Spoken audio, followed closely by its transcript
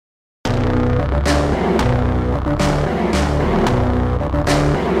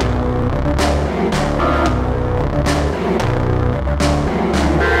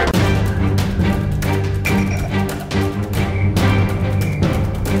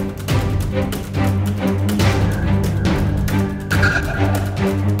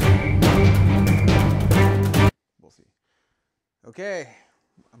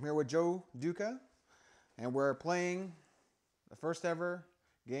with Joe Duca, and we're playing the first ever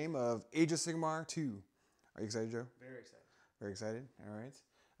game of Age of Sigmar 2. Are you excited, Joe? Very excited. Very excited. All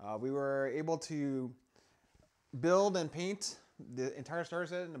right. We were able to build and paint the entire starter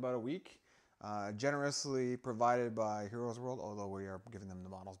set in about a week, generously provided by Heroes World, although we are giving them the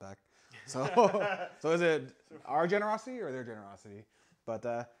models back. So, so is it our generosity or their generosity?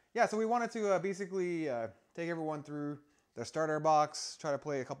 But yeah, so we wanted to basically take everyone through the starter box, try to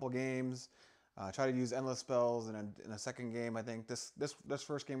play a couple games, try to use endless spells in a second game. I think this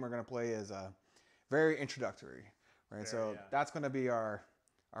first game we're going to play is very introductory, right? That's going to be our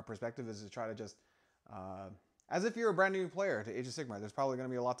perspective, is to try to just as if you're a brand new player to Age of Sigmar. There's probably going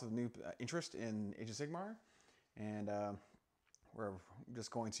to be lots of new interest in Age of Sigmar, and we're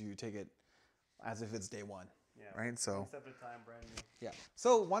just going to take it as if it's day one. Yeah. Right. So one step at a time, brand new. Yeah.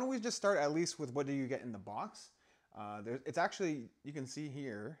 So why don't we just start at least with what do you get in the box? It's actually, you can see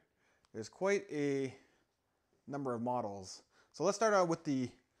here, there's quite a number of models. So let's start out with the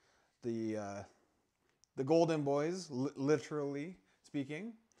golden boys, literally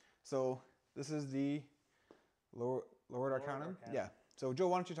speaking. So this is the Lord Arcanum. Yeah. So Joe,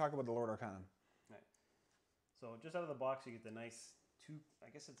 why don't you talk about the Lord Arcanum? Right. So just out of the box, you get the nice I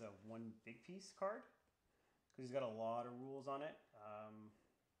guess it's a one big piece card, because he's got a lot of rules on it.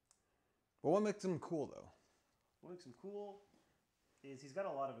 But what makes him cool, though? What makes him cool is he's got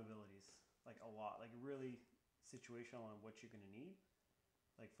a lot of abilities, like a lot, like really situational on what you're going to need.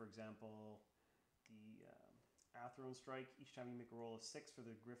 Like, for example, the Athrone Strike. Each time you make a roll of 6 for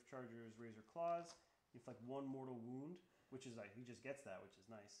the Griff Charger's Razor Claws, you inflict 1 mortal wound, which is like, he just gets that, which is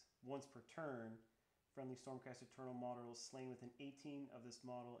nice. Once per turn, friendly Stormcast Eternal model is slain within 18 of this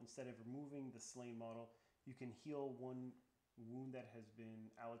model. Instead of removing the slain model, you can heal 1 wound that has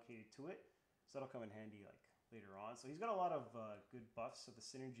been allocated to it. So that'll come in handy like later on. So he's got a lot of good buffs, so the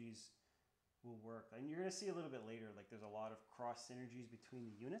synergies will work. And you're going to see a little bit later, like there's a lot of cross synergies between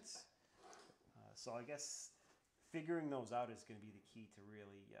the units. So I guess figuring those out is going to be the key to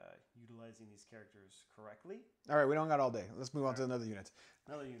really utilizing these characters correctly. All right, we don't got all day. Let's move on to another unit.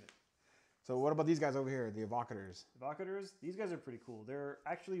 Another unit. So what about these guys over here, the Evocators? Evocators, these guys are pretty cool. They're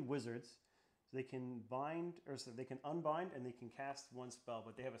actually wizards. So they can bind, or so they can unbind, and they can cast 1 spell,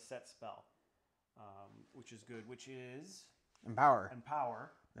 but they have a set spell, which is good, which is Empower.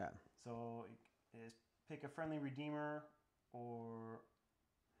 Empower. Yeah. So it is pick a friendly Redeemer or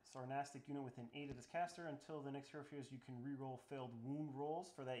Sarnastic unit within 8 of this caster. Until the next hero appears, you can reroll failed wound rolls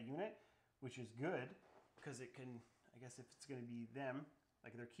for that unit, which is good, because it can, I guess if it's going to be them,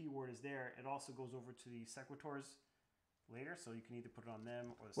 like their keyword is there, it also goes over to the Sequitors later, so you can either put it on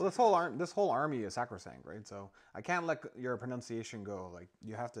them or the this whole army is sacrosanct, right? So I can't let your pronunciation go. Like,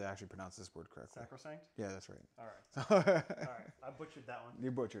 you have to actually pronounce this word correctly. Sacrosanct? Yeah, that's right. All right. All right. I butchered that one.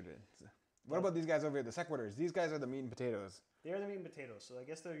 You butchered it. What about these guys over here, the Sequitors? These guys are the meat and potatoes. They are the meat and potatoes. So I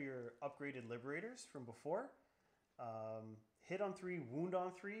guess they're your upgraded Liberators from before. Hit on 3, wound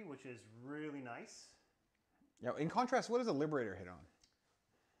on 3, which is really nice. Yeah. In contrast, what does a Liberator hit on?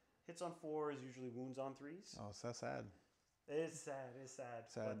 Hits on 4 is usually wounds on 3s. Oh, so sad. It is sad. It is sad.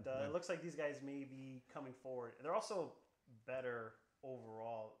 Sad, But it looks like these guys may be coming forward. They're also better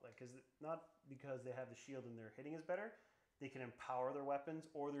overall, like, not because they have the shield and their hitting is better. They can empower their weapons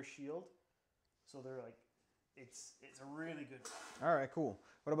or their shield. So they're like, it's a really good. All right, cool.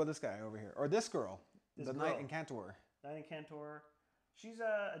 What about this guy over here, or this girl, the Knight Incantor? Knight Incantor. She's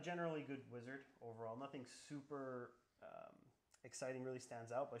a generally good wizard overall. Nothing super exciting really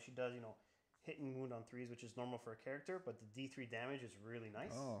stands out, but she does, hit and wound on 3s, which is normal for a character, but the D3 damage is really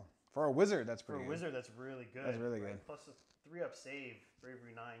nice. Oh, for a wizard, that's pretty good. For a wizard, that's really good. That's really good. Plus a 3-up save,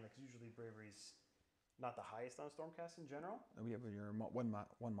 Bravery 9, because usually Bravery's not the highest on Stormcast in general. Oh, yeah, but you're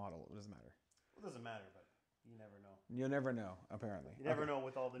one model. It doesn't matter. It doesn't matter, but you never know. You'll never know, apparently. You never know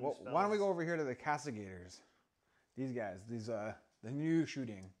with all the new spells. Why don't we go over here to the Castigators? These guys, the new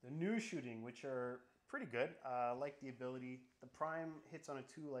shooting. The new shooting, which are pretty good. I like the ability. The Prime hits on a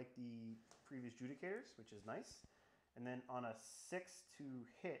 2 like the previous Judicators, which is nice. And then on a 6 to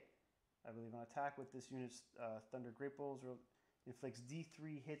hit, I believe on attack with this unit's Thunder Great Bowls, inflicts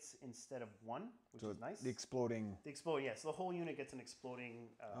D3 hits instead of 1, which is nice. The exploding. The exploding, yeah. So the whole unit gets an exploding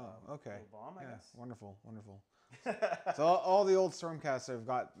little bomb, I guess. Wonderful, wonderful. So all the old Stormcasts have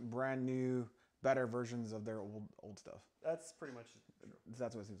got brand new, better versions of their old stuff. That's pretty much true.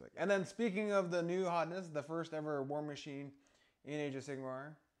 That's what it seems like. And then speaking of the new hotness, the first ever War Machine in Age of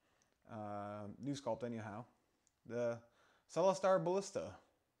Sigmar, new sculpt anyhow, the Celestar Ballista.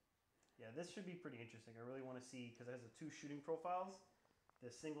 Yeah, this should be pretty interesting. I really want to see, because it has the 2 shooting profiles, the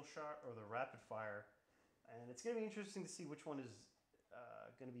single shot or the rapid fire. And it's going to be interesting to see which one is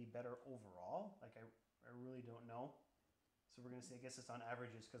going to be better overall? Like, I really don't know. So we're going to say, I guess it's on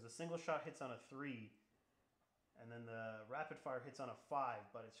averages, because the single shot hits on a 3, and then the rapid fire hits on a 5,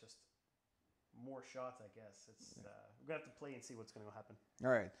 but it's just more shots, I guess. It's we're going to have to play and see what's going to happen.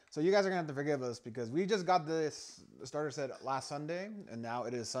 All right. So you guys are going to have to forgive us because we just got this starter set last Sunday, and now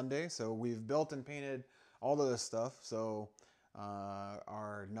it is Sunday. So we've built and painted all of this stuff. So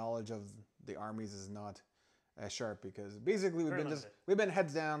our knowledge of the armies is not as sharp because basically we've been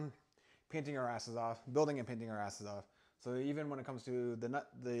heads down, painting our asses off, building and painting our asses off. So even when it comes to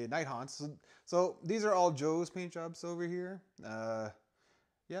the Night Haunts, so these are all Joe's paint jobs over here.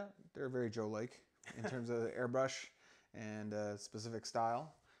 Yeah, they're very Joe-like in terms of airbrush and specific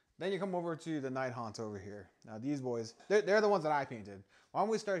style. Then you come over to the Night Haunts over here. Now these boys, they're the ones that I painted. Why don't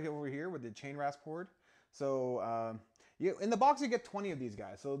we start over here with the chain rasp horde? So in the box you get 20 of these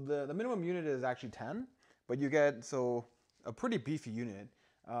guys. So the minimum unit is actually 10, but you get a pretty beefy unit.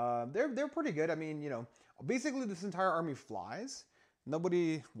 They're pretty good. I mean, basically this entire army flies.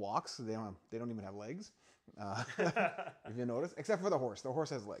 Nobody walks. They don't even have legs. If you notice, except for the horse. The horse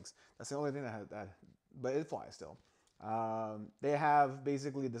has legs. That's the only thing that but it flies still. They have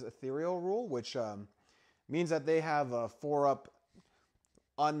basically this ethereal rule, which means that they have a 4-up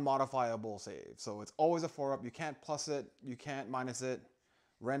unmodifiable save. So it's always a 4-up. You can't plus it. You can't minus it.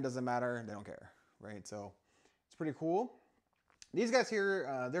 Ren doesn't matter. They don't care, right? So it's pretty cool. These guys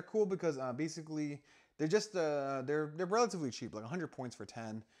here, they're cool because basically they're just they're relatively cheap, like 100 points for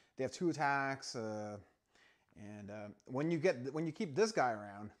 10. They have 2 attacks, and when you keep this guy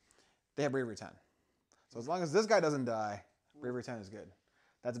around, they have bravery 10. So as long as this guy doesn't die, bravery 10 is good.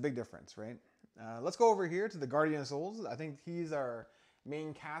 That's a big difference, right? Let's go over here to the Guardian of Souls. I think he's our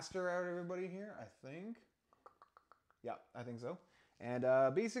main caster out of everybody here. I think. Yeah, I think so. And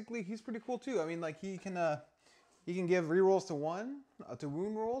basically, he's pretty cool too. I mean, like he can give rerolls to 1 to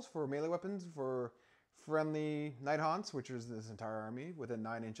wound rolls for melee weapons for friendly Night Haunts, which is this entire army within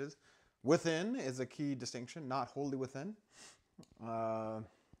 9 inches. Within is a key distinction, not wholly within.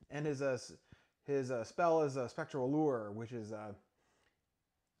 And his spell is a Spectral Allure, which is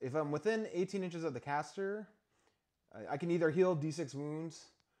if I'm within 18 inches of the caster, I can either heal D6 wounds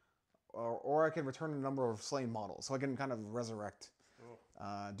or I can return a number of slain models. So I can kind of resurrect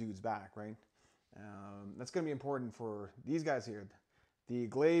dudes back, right? That's going to be important for these guys here. The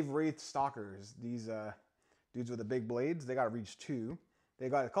Glaive Wraith Stalkers, these dudes with the big blades, they got reach 2. They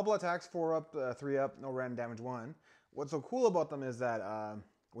got a couple attacks, 4-up, 3-up, no random damage 1. What's so cool about them is that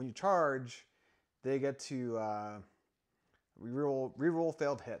when you charge, they get to reroll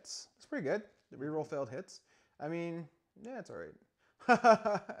failed hits. It's pretty good. The reroll failed hits. I mean, yeah, it's all right.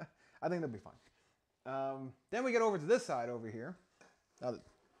 I think they'll be fine. Then we get over to this side over here. Now,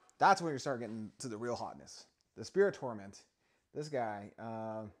 that's when you start getting to the real hotness. The Spirit Torment. This guy,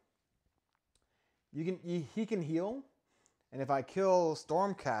 he can heal, and if I kill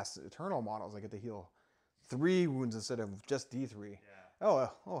Stormcast Eternal models, I get to heal 3 wounds instead of just D3. Yeah.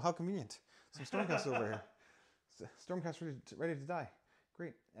 Oh, how convenient. Some Stormcast over here. Stormcast ready to die.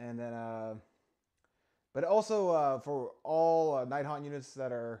 Great. And then, but also for all Night Haunt units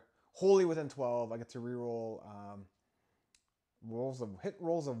that are wholly within 12, I get to reroll hit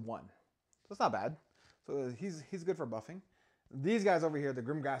rolls of 1. So it's not bad. So he's good for buffing. These guys over here, the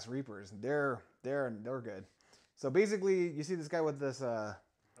Grimgrass Reapers, they're good. So basically, you see this guy with this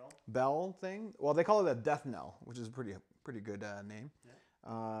bell thing. Well, they call it a death knell, which is a pretty good name.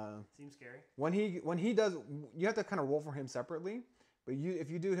 Yeah. Seems scary. When he does, you have to kind of roll for him separately. But if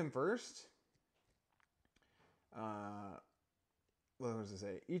you do him first, what does it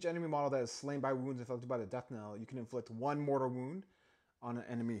say? Each enemy model that is slain by wounds inflicted by the death knell, you can inflict 1 mortal wound on an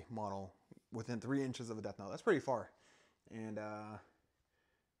enemy model within 3 inches of a death knell. That's pretty far. And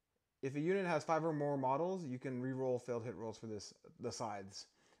if a unit has 5 or more models, you can reroll failed hit rolls for the sides.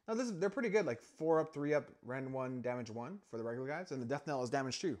 Now they're pretty good, like 4-up, 3-up, rend 1, damage 1 for the regular guys, and the death knell is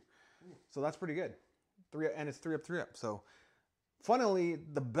damage 2. So that's pretty good. And it's 3-up, 3-up. So funnily,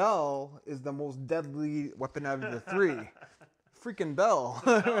 the bell is the most deadly weapon out of the 3. Freaking bell.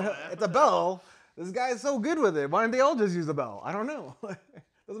 It's a bell. This guy is so good with it. Why don't they all just use the bell? I don't know.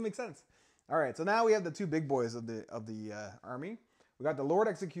 Doesn't make sense. All right, so now we have the 2 big boys of the army. We got the Lord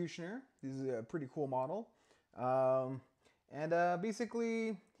Executioner. This is a pretty cool model. And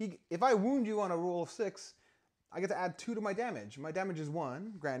basically, if I wound you on a roll of 6, I get to add 2 to my damage. My damage is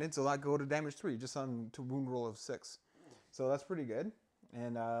 1, granted, so I go to damage 3 just on to wound roll of 6. So that's pretty good.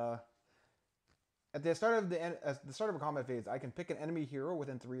 And at the start of a combat phase, I can pick an enemy hero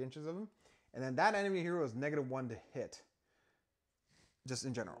within 3 inches of him, and then that enemy hero is -1 to hit, just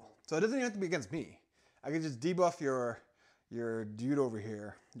in general. So it doesn't even have to be against me. I can just debuff your your dude over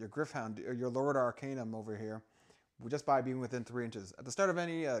here, your Griffhound, or your Lord Arcanum over here, just by being within 3 inches at the start of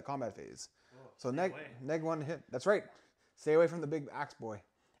any combat phase. Oh, So stay away. neg 1 hit. That's right. Stay away from the big axe boy.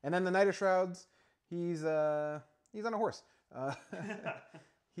 And then the Knight of Shrouds, he's on a horse.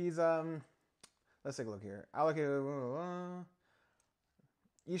 He's let's take a look here. Allocated.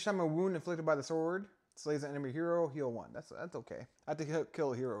 Each time a wound inflicted by the sword slays an enemy hero, heal 1. That's okay. I have to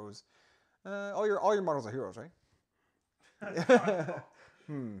kill heroes. All your models are heroes, right?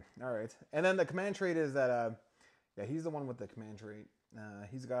 All right. And then the command trait is that yeah, he's the one with the command trait.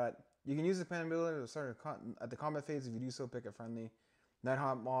 He's got, you can use the command ability to start at the combat phase. If you do so, pick a friendly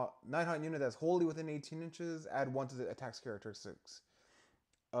Nighthawk unit that's wholly within 18 inches. Add 1 to the attack's characteristics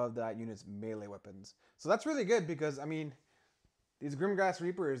of that unit's melee weapons. So that's really good because, I mean, these Grimgrass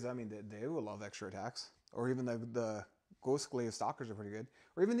Reapers, I mean, they will love extra attacks. Or even the Ghostglaive Stalkers are pretty good.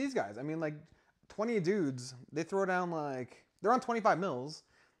 Or even these guys. I mean, like, 20 dudes, they throw down, like, they're on 25 mils.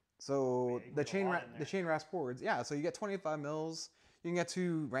 So Yeah, the chain Raspoords, yeah, so you get 25 mils. You can get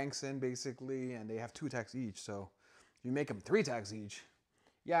 2 ranks in, basically, and they have 2 attacks each. So you make them 3 attacks each.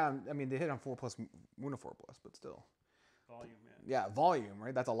 Yeah, I mean, they hit on 4+, wound of 4+, but still. Volume, man. Yeah, volume,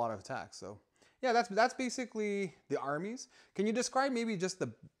 right? That's a lot of attacks. So yeah, that's basically the armies. Can you describe maybe just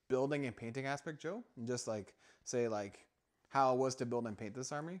the building and painting aspect, Joe? And just like say like how it was to build and paint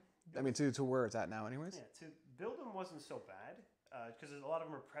this army? I mean, to where it's at now, anyways. Yeah, to build them wasn't so bad because a lot of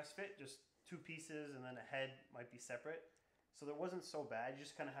them are press fit, just 2 pieces, and then a head might be separate. So that wasn't so bad. You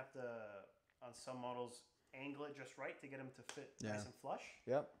just kind of have to, on some models, angle it just right to get them to fit nice and flush.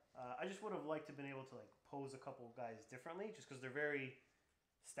 Yep. I just would have liked to have been able to like pose a couple guys differently, just because they're very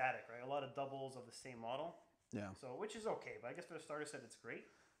static, right? A lot of doubles of the same model. Yeah. So which is okay, but I guess for the starter set, it's great.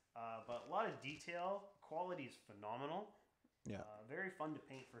 But a lot of detail, quality is phenomenal. Yeah. Very fun to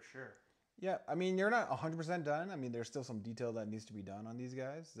paint for sure. Yeah, I mean, you're not 100% done. I mean, there's still some detail that needs to be done on these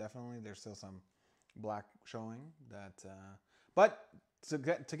guys. Definitely, there's still some black showing that. But to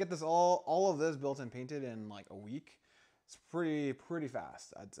get this all of this built and painted in like a week, it's pretty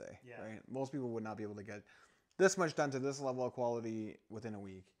fast, I'd say. Yeah. Right. Most people would not be able to get this much done to this level of quality within a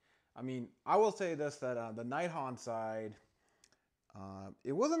week. I mean, I will say this, that the Nighthawk side,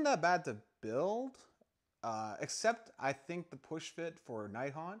 it wasn't that bad to build, except I think the push fit for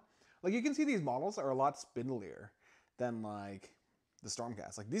Nighthawk. Like, you can see these models are a lot spindlier than, like, the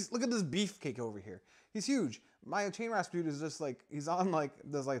Stormcast. Like, these, look at this beefcake over here. He's huge. My Chain Rasp dude is just, like, he's on, like,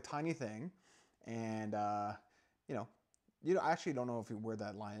 this, like, tiny thing. And, you know, I actually don't know where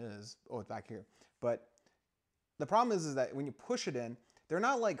that line is. Oh, it's back here. But the problem is that when you push it in, they're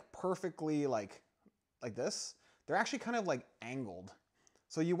not, like, perfectly, like this. They're actually kind of, like, angled.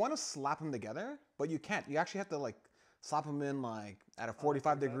 So you want to slap them together, but you can't. You actually have to, like, slap them in like at a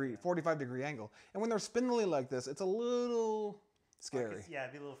 45 degree angle. And when they're spindly like this, it's a little scary. Yeah,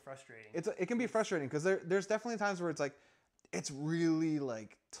 it'd be a little frustrating. It can be frustrating because there's definitely times where it's like, it's really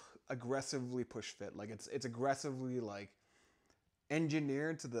like aggressively push fit. Like it's aggressively like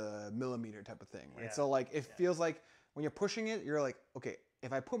engineered to the millimeter type of thing. Right? Yeah. So like it feels like when you're pushing it, you're like, okay,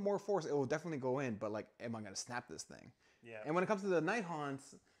 if I put more force, it will definitely go in. But like, am I gonna snap this thing? Yeah. And when it comes to the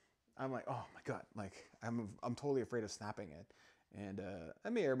Nighthawks, I'm like, oh my god, like I'm totally afraid of snapping it, and I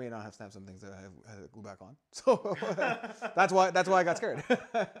may or may not have snapped some things that I have to glue back on. So that's why I got scared.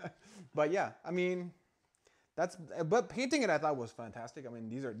 But yeah, I mean, but painting it I thought was fantastic. I mean,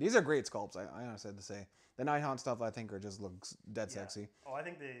 these are great sculpts. I honestly have to say the Nighthawk stuff I think looks dead sexy. Oh, I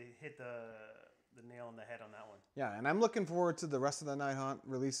think they hit the nail on the head on that one. Yeah, and I'm looking forward to the rest of the Nighthawk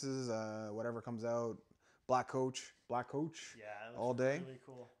releases. Whatever comes out. Black Coach, yeah, all day. Really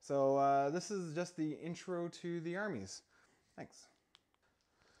cool. So this is just the intro to the armies. Thanks.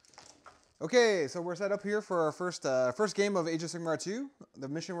 Okay, so we're set up here for our first game of Age of Sigmar 2. The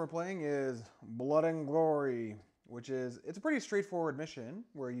mission we're playing is Blood and Glory, which is it's a pretty straightforward mission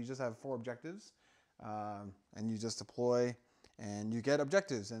where you just have 4 objectives, and you just deploy and you get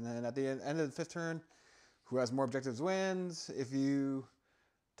objectives. And then at the end of the 5th turn, who has more objectives wins. If you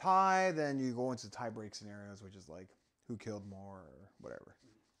tie, then you go into tie break scenarios, which is like who killed more or whatever.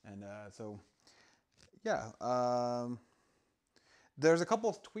 And so yeah, there's a couple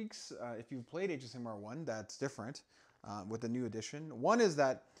of tweaks if you've played Age of Sigmar 1 that's different with the new edition. One is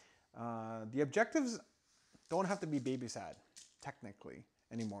that the objectives don't have to be babysat technically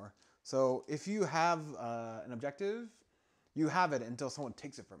anymore. So if you have an objective, you have it until someone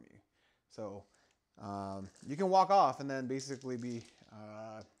takes it from you. So you can walk off and then basically be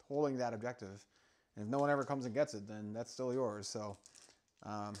holding that objective. And if no one ever comes and gets it, then that's still yours. So,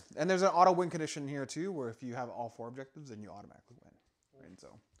 and there's an auto win condition here too, where if you have all 4 objectives, then you automatically win. Right?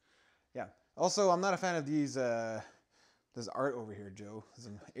 So, yeah. Also, I'm not a fan of these There's art over here, Joe. This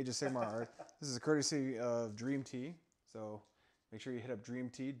is Age of Sigmar art. This is a courtesy of Dream Tea. So make sure you hit up Dream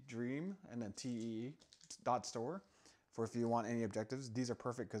Tea, Dream, and then TE.store for if you want any objectives. These are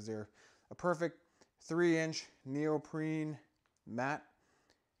perfect because they're a perfect 3-inch neoprene mat.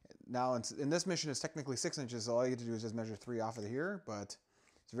 Now, in this mission, it's technically 6 inches, so all you get to do is just measure 3 off of here, but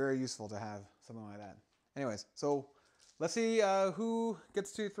it's very useful to have something like that. Anyways, so let's see who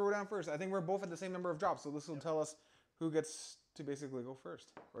gets to throw down first. I think we're both at the same number of drops, so this will tell us who gets to basically go first,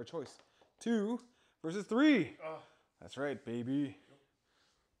 or a choice. 2 versus 3. Oh. That's right, baby.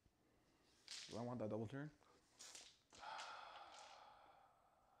 Do I want that double turn?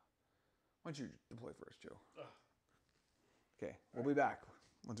 Why don't you deploy first, Joe? Okay, we'll be back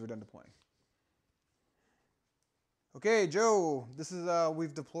once we're done deploying. Okay, Joe, this is,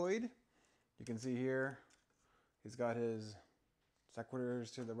 we've deployed. You can see here, he's got his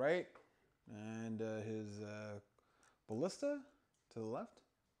sequitors to the right and his ballista to the left.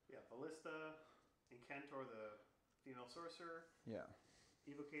 Yeah, ballista, Incantor, the female sorcerer. Yeah.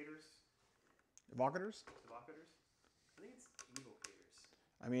 Evocators. Evocators? Evocators. I think it's evocators.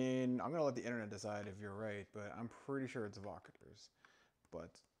 I mean, I'm going to let the internet decide if you're right, but I'm pretty sure it's evocators. But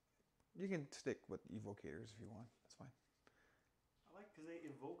you can stick with evocators if you want. That's fine. I like because they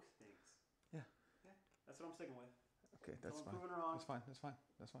evoke things. Yeah. Yeah, that's what I'm sticking with. Okay, that's fine. Proven wrong. That's fine. That's fine.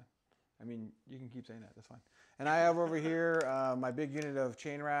 That's fine. I mean, you can keep saying that. That's fine. And I have over here my big unit of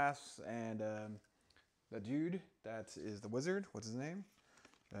chain rasps and the dude that is the wizard. What's his name?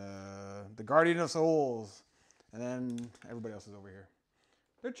 The Guardian of Souls. And then everybody else is over here.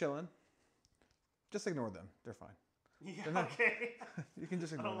 They're chilling. Just ignore them. They're fine. Yeah, They're not, okay. You can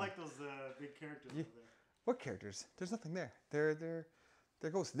just I ignore don't them. like those big characters over there. What characters? There's nothing there.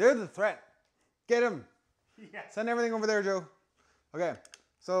 They're ghosts. They're the threat. Get them. Yeah. Send everything over there, Joe. Okay.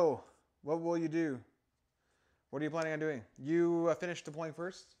 So, what will you do? What are you planning on doing? You finished deploying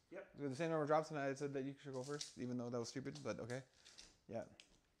first? Yep. With the same number of drops, and I said that you should go first, even though that was stupid, but okay. Yeah.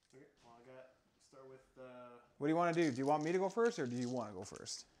 Okay, well, I got start with... What do you want to do? Do you want me to go first, or do you want to go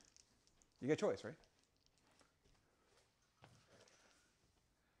first? You get a choice, right?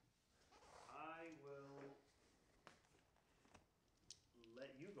 I will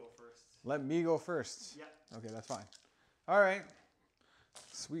let you go first. Let me go first. Yep. Okay, that's fine. All right.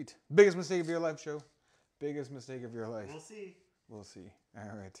 Sweet. Biggest mistake of your life, Joe. Biggest mistake of your life. We'll see. We'll see.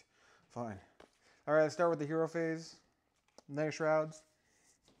 All right. Fine. All right, let's start with the hero phase. Night Shrouds.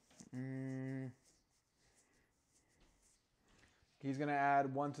 He's going to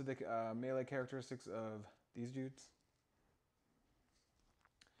add 1 to the melee characteristics of these dudes.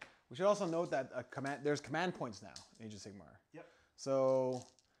 We should also note that there's command points now in Age of Sigmar. Yep. So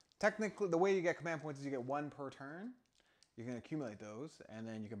technically, the way you get command points is you get 1 per turn. You can accumulate those, and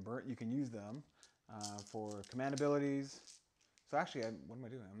then you can use them for command abilities. So actually, what am I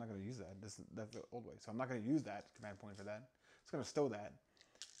doing? I'm not going to use that. That's the old way. So I'm not going to use that command point for that. It's going to stow that.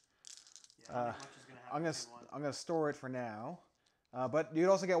 Yeah, not much is gonna happen I'm gonna store it for now. But you'd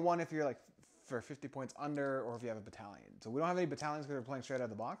also get 1 if you're like for 50 points under, or if you have a battalion. So we don't have any battalions because we're playing straight out of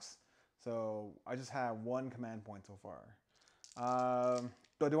the box. So I just have 1 command point so far.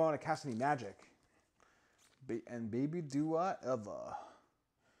 Do I want to cast any magic? And baby, do I ever.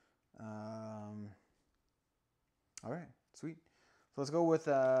 All right, sweet. So let's go with,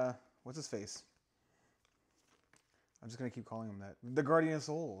 what's his face? I'm just going to keep calling him that. The Guardian of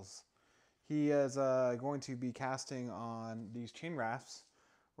Souls. He is going to be casting on these chain rafts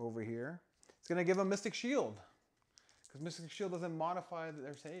over here. It's going to give him Mystic Shield. Because Mystic Shield doesn't modify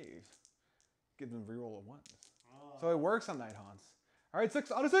their save. Gives them reroll at 1. Oh. So it works on Night Haunts. All right, 6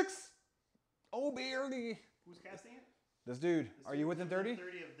 out of 6. Oh, barely. Who's casting it? This dude. Are you within 30?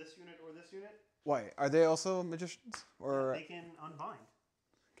 30 of this unit or this unit? Why? Are they also magicians? Or Yeah, they can unbind.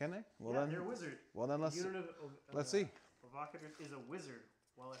 can they? Well, Yeah, then, they're a wizard. well then, let's unit let's see. Provocator is a wizard,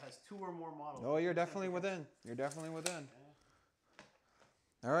 while it has 2 or more models. Oh, you're definitely within. You're definitely within.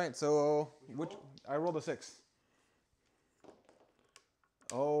 All right, so I rolled a 6.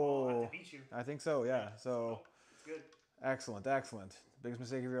 Oh, I beat you. I think so. Yeah. So It's good. excellent, excellent. Biggest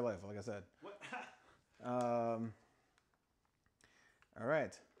mistake of your life, like I said. What? All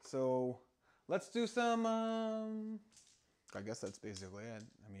right, so let's do some. I guess that's basically it.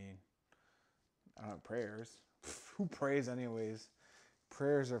 I mean, I don't know, prayers. Who prays anyways?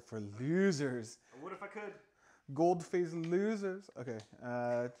 Prayers are for losers. I would if I could. Gold-faced losers. Okay.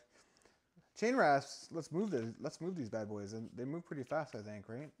 Chain rasps. Let's move these bad boys, and they move pretty fast, I think,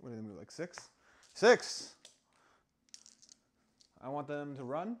 right? What do they move, like 6? 6. I want them to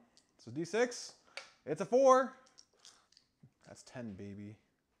run. So D6. It's a 4. That's 10, baby.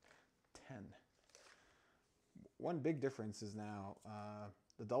 10. one big difference is now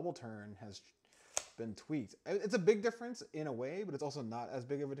the double turn has been tweaked. It's a big difference in a way, but it's also not as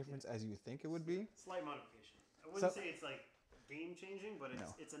big of a difference as you think it would be. Slight modification. I wouldn't say it's like game changing, but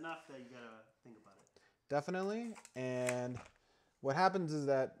it's enough that you gotta think about it. Definitely. And what happens is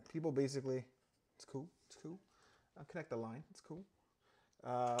that people basically, it's cool. I'll connect the line. It's cool.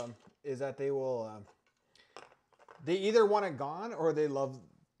 Is that they will, they either want it gone or they love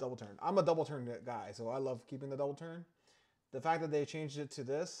double turn. I'm a double turn guy, so I love keeping the double turn. The fact that they changed it to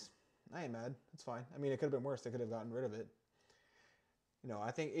this, I ain't mad. It's fine. I mean, it could have been worse. They could have gotten rid of it. You know,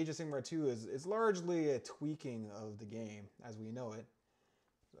 I think Age of Sigmar 2 is largely a tweaking of the game as we know it.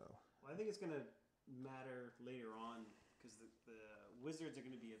 So. Well, I think it's going to matter later on because the wizards are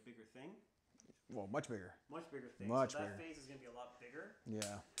going to be a bigger thing. Well, much bigger. Much bigger thing. Much so that bigger. phase is going to be a lot bigger.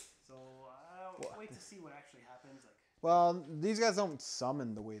 Yeah. So I'll wait to see what actually happens. Like. Well, these guys don't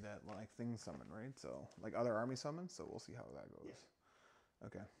summon the way that like things summon, right? So like other army summons. So we'll see how that goes. Yeah.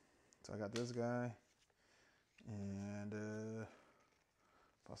 Okay. So I got this guy, and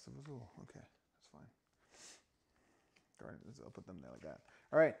Positive Azul. Okay, that's fine. Guardians, I'll put them there like that.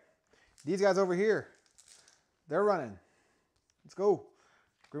 All right, these guys over here, they're running. Let's go.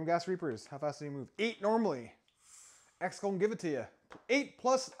 Grimghast Reapers. How fast do you move? 8 normally. X gonna give it to you. 8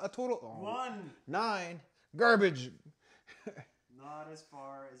 plus a total. 1. 9. Garbage. Not as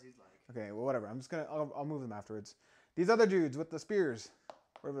far as you'd like. Okay, well, whatever. I'm just gonna. I'll move them afterwards. These other dudes with the spears,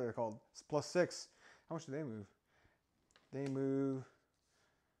 whatever they're called, it's plus 6. How much do they move? They move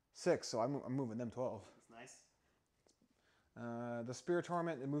 6, so I'm moving them 12. That's nice. The Spear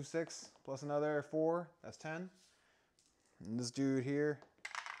Torment, it moves 6, plus another 4. That's 10. And this dude here,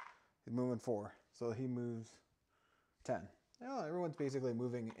 he's moving 4, so he moves 10. Yeah, everyone's basically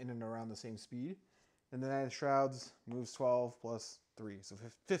moving in and around the same speed. And the Knight of Shrouds moves 12 plus 3, so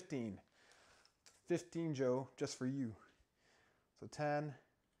 15. 15, Joe, just for you. So 10.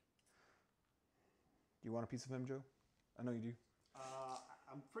 Do you want a piece of him, Joe? I know you do.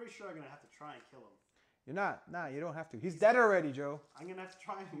 I'm pretty sure I'm going to have to try and kill him. You're not. Nah, you don't have to. He's dead already, Joe. I'm going to have to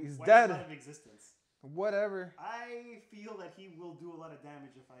try and He's wipe dead. him out of existence. Whatever. I feel that he will do a lot of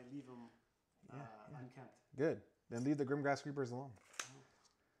damage if I leave him unkempt. Good. Then leave the Grimghast Reapers alone.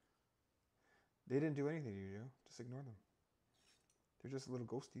 They didn't do anything to you, Joe. Just ignore them. They're just little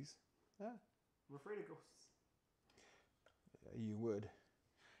ghosties. Yeah. I'm afraid of ghosts. Yeah, you would.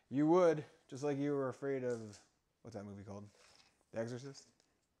 You would. Just like you were afraid of... What's that movie called? The Exorcist?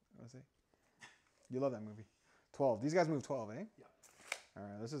 I want to say. You love that movie. 12. These guys move 12, eh? Yeah. All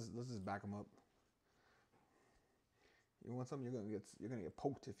right. Let's just back them up. You want something? You're gonna get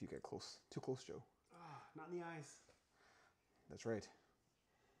poked if you get close. Too close, Joe. Not in the eyes. That's right.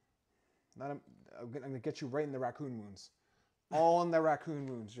 I'm gonna get you right in the raccoon wounds. All in the raccoon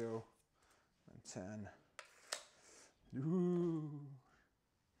wounds, Joe. 10. Ooh.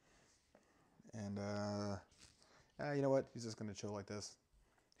 And you know what? He's just gonna chill like this.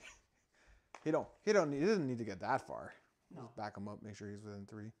 He doesn't need to get that far. No. Just back him up, make sure he's within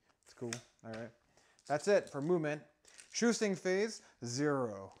 3. It's cool. All right. That's it for movement. Shooting phase,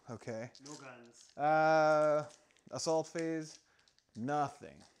 0. Okay. No guns. Assault phase,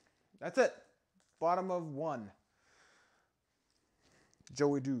 nothing. That's it. Bottom of 1.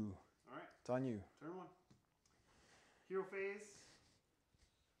 Joey Do. All right. It's on you. Turn 1. Hero phase.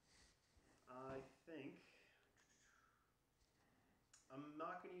 I think I'm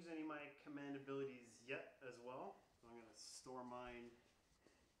not going to use any of my command abilities yet as well. So I'm going to store mine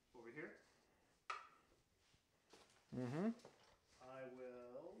over here. Mm-hmm. I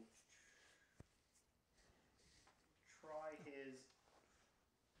will try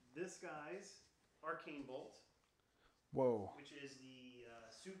this guy's Arcane Bolt. Whoa. Which is the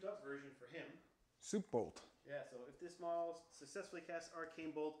souped up version for him. Soup Bolt. Yeah, so if this model successfully casts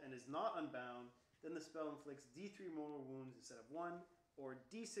Arcane Bolt and is not unbound, then the spell inflicts D3 mortal wounds instead of 1, or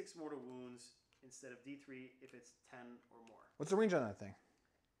D6 mortal wounds instead of D3 if it's 10 or more. What's the range on that thing?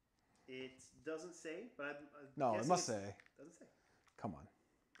 It doesn't say, but no, it must say. Doesn't say. Come on,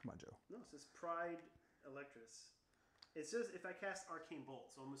 Joe. No, it says Pride Electress. It says if I cast Arcane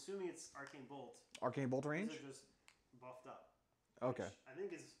Bolt, so I'm assuming it's Arcane Bolt. Arcane Bolt range? These are just buffed up. Okay. I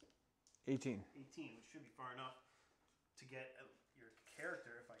think is 18. 18, which should be far enough to get your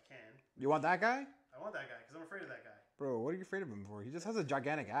character if I can. You want that guy? I want that guy because I'm afraid of that guy. Bro, what are you afraid of him for? He just has a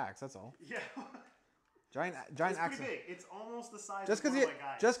gigantic axe. That's all. Yeah. Giant it's axe. Pretty big. It's almost the size just of one of my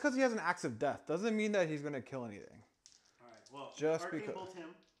guys. Just because he has an axe of death doesn't mean that he's gonna kill anything. All right. Well, just Arcane because. Bolt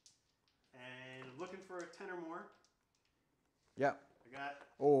him, and I'm looking for a 10 or more. Yep. I got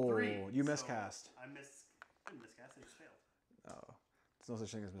 3. You miscast. I didn't miscast. I just failed. Oh. There's no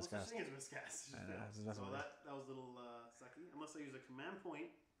such thing as No miscast. such thing as miscast. I know, Yeah. this is messing So with me. that was a little sucky. Unless I use a command point,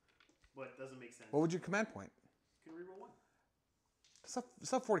 but it doesn't make sense. What would your command point? You can reroll 1.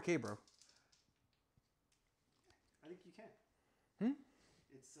 It's not 40k, bro. I think you can. Hmm?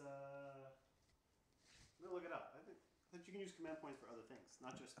 It's I'm gonna look it up. I think you can use command points for other things,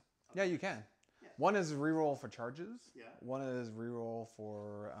 not just. Yeah, you can. Yeah. One is reroll for charges. Yeah. One is reroll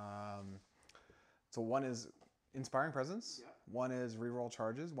for. So one is inspiring presence. Yeah. One is reroll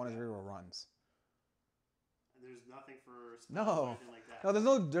charges. One is reroll runs. And there's nothing for No. or anything like that. No,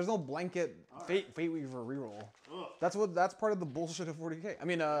 there's no blanket All fate weaver reroll. Ugh. That's part of the bullshit of 40k. I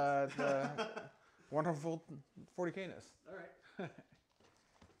mean, the wonderful 40k-ness. All right.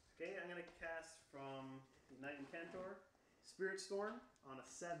 Okay, I'm gonna cast from the Knight Incantor, Spirit Storm on a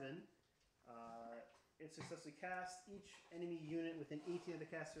 7. It successfully casts. Each enemy unit within 18 of the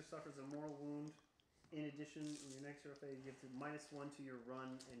caster suffers a mortal wound. In addition, in your next hero phase, you give to -1 to your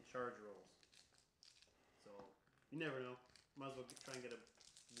run and charge rolls. So you never know. Might as well try and get a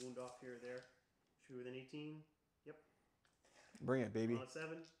wound off here or there. Shoot within 18. Yep. Bring it, baby. On a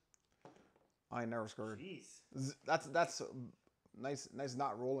 7. I never scored. Jeez. That's nice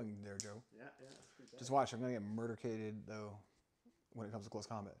not rolling there, Joe. Yeah, that's pretty bad. Just watch. I'm gonna get murder-cated though when it comes to close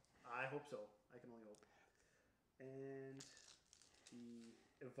combat. I hope so. I can only hope. And the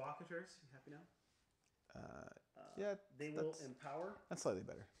Evocators, you happy now? Yeah, They will empower. That's slightly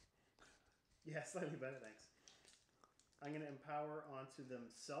better. Yeah, slightly better, thanks. I'm going to empower onto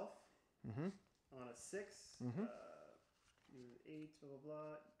themselves on a 6. 8, blah, blah,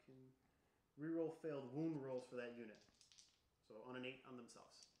 blah. You can reroll failed wound rolls for that unit. So on an 8 on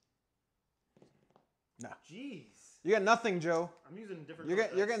themselves. No. Jeez. You get nothing, Joe. I'm using different.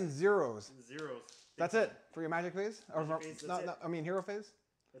 You're getting zeros. Zeros. That's it for your magic phase? Or Magic phase, that's it. I mean hero phase?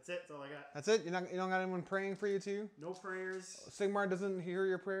 That's it. That's all I got. That's it? You don't got anyone praying for you too? No prayers. Sigmar doesn't hear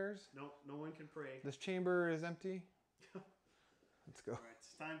your prayers? No, no one can pray. This chamber is empty? Let's go. All right,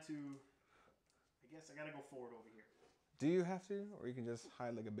 it's time to. I guess I gotta go forward over here. Do you have to? Or you can just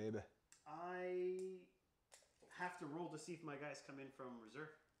hide like a baby? I have to roll to see if my guys come in from reserve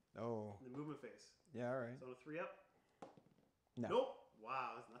Oh. in the movement phase. Yeah, alright. So on a 3 up. No. Nope.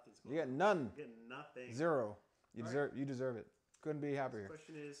 Wow, that's nothing. You get none. Get nothing. Zero. You All deserve it. Couldn't be happier. The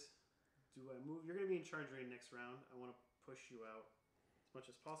question is, do I move? You're going to be in charge range next round. I want to push you out as much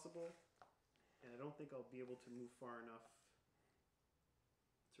as possible. And I don't think I'll be able to move far enough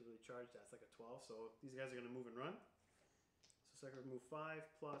to really charge. That's like a 12. So these guys are going to move and run. So second move 5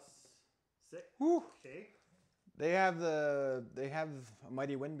 plus 6. Whew. Okay. They have a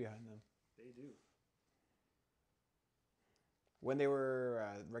mighty wind behind them. They do. When they were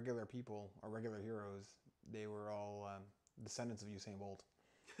regular people or regular heroes, they were all descendants of Usain Bolt.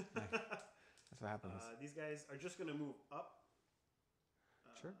 That's what happens. These guys are just going to move up.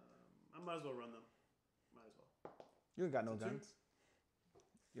 Sure. I might as well run them. Might as well. You ain't got no So guns.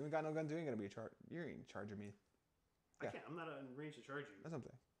 You ain't got no guns. You ain't gonna be you're in charge of me. I Yeah. can't. I'm not in range to charge you. That's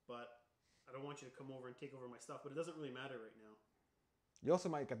something. But I don't want you to come over and take over my stuff. But it doesn't really matter right now. You also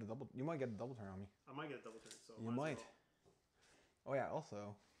might get the double. You might get the double turn on me. I might get a double turn. So You might. Oh yeah.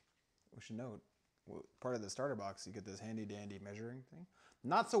 Also, we should note, part of the starter box, you get this handy dandy measuring thing.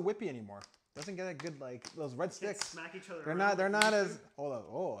 Not so whippy anymore. Doesn't get a good like those red sticks. Smack each other. They're around not like we as. used to.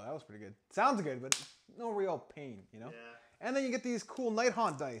 Oh, that was pretty good. Sounds good, but no real pain. You know. Yeah. And then you get these cool Night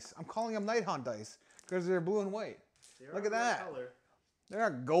Haunt dice. I'm calling them Night Haunt dice because they're blue and white. They Look are at red that. Color, They're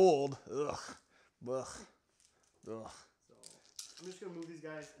not gold. Ugh. Ugh. Ugh. so I'm just gonna move these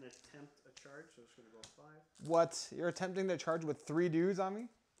guys and attempt a charge. So I'm just gonna go 5. What? You're attempting to charge with 3 dudes on me?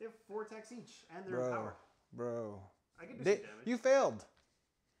 They have 4 attacks each, and they're empowered. Bro. I can do some damage. You failed.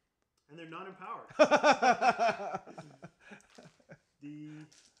 And they're not empowered.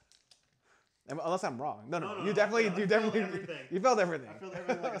 Unless I'm wrong. No. No, You I definitely, failed everything. you failed everything. I feel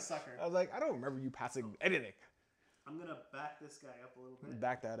everything like a sucker. I was like, I don't remember you passing anything. I'm gonna back this guy up a little bit.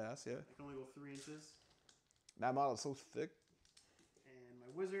 Back that ass, yeah. I can only go 3 inches. That model is so thick. And my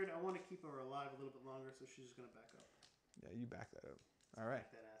wizard, I want to keep her alive a little bit longer, so she's just gonna back up. Yeah, you back that up. All right.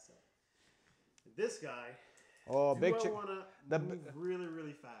 Back that ass up. And this guy. Oh, big I chicken. want The to move really,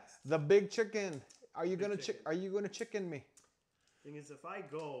 really fast. The big chicken. Are you Big gonna chicken. Are you gonna chicken me? Thing is, if I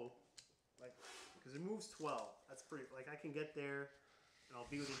go, like, because it moves 12, that's pretty. Like, I can get there, and I'll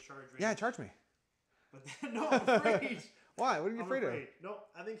be within charge range. Yeah, charge me. But then, no, I'm afraid. Why? What are you I'm afraid of? No,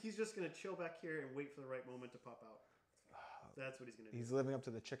 I think he's just gonna chill back here and wait for the right moment to pop out. That's what he's gonna do. He's living up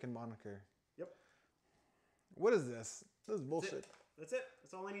to the chicken moniker. Yep. What is this? This is bullshit. That's it.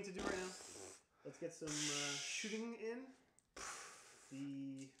 That's all I need to do right now. Let's get some shooting in.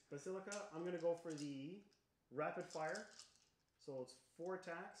 The Basilica, I'm going to go for the rapid fire. So it's 4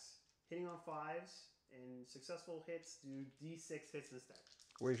 attacks, hitting on 5s, and successful hits do D6 hits instead.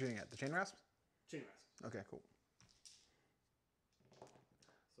 Where are you shooting at? The chain rasp? Chain rasp. Okay, cool.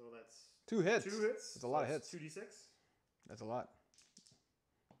 So that's 2 hits. 2 hits. That's a lot of hits. 2d6. That's a lot.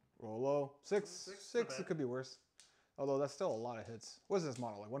 Roll low. 6. 6. It could be worse. Although that's still a lot of hits. What is this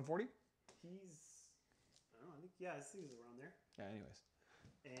model? Like 140? He's, I don't know, I think, yeah, I think he's around there. Yeah, anyways.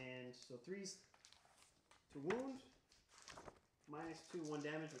 And so 3s to wound. -2, 1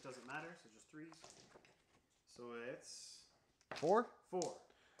 damage, which doesn't matter, so just 3s. So it's 4? 4.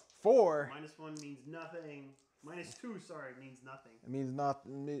 4? -1 means nothing. -2, sorry, means nothing. It means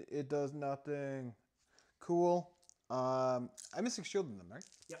nothing. It does nothing. Cool. I'm Mystic Shielding them, right?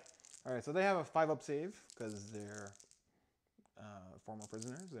 Yep. All right, so they have a 5-up save because they're former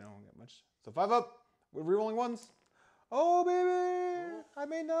prisoners. They don't get much. So 5 up with rerolling 1s. Oh, baby! I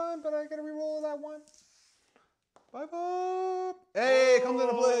made none, but I get a reroll that 1. 5 up! Hey, it comes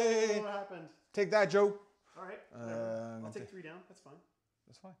into play! What happened? Take that, Joe. All right. I'll take 3 down. That's fine.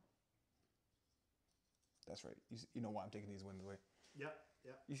 That's fine. That's right. You know why I'm taking these wins away. Yep.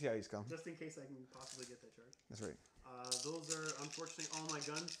 Yep. You see how these come. Just in case I can possibly get that charge. That's right. Those are unfortunately all my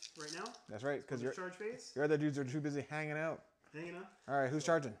guns right now. That's right, because your charge phase. other dudes are too busy hanging out. Hanging out. All right, who's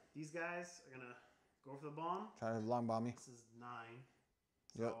charging? These guys are gonna go for the bomb. Try to long bomb me. This is 9.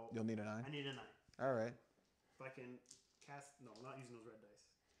 Yep, So you'll need a 9. I need a 9. All right. If I can cast, no, I'm not using those red dice.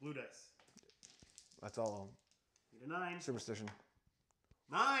 Blue dice. That's all Need a 9. superstition.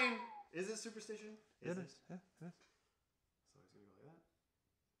 9. Is it superstition? It is. Yeah, it is. So he's gonna go like that.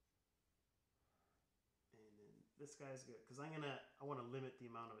 And then this guy's good because I want to limit the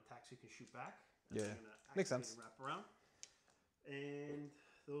amount of attacks you can shoot back. Yeah, I'm gonna makes sense. And wrap around. And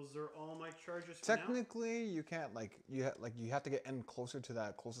those are all my charges. For Technically, you can't you have to get in closer to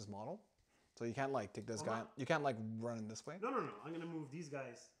that closest model. So you can't take this guy. You can't run in this way. No. I'm gonna move these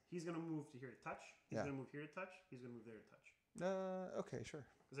guys. He's gonna move to here to touch. He's gonna move here to touch. He's gonna move there to touch. Okay, sure.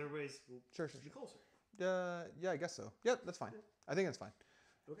 Because everybody's Sure. be closer. Yeah, I guess so. Yeah, that's fine. Yeah. I think it's fine.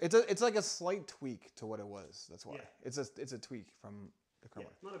 Okay. It's like a slight tweak to what it was. That's why. Yeah. It's a tweak from the current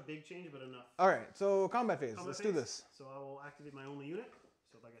Yeah, not a big change, but enough. All right, so combat phase. Let's do this. So I will activate my only unit.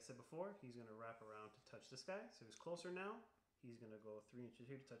 So like I said before, he's gonna wrap around to touch this guy. So he's closer now. He's gonna go 3 inches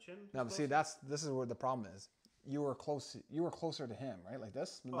here to touch him. Now, see, this is where the problem is. You were close. You were closer to him, right? Like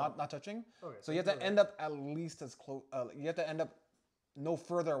this, not touching. Okay. So you have to end up at least as close. You have to end up no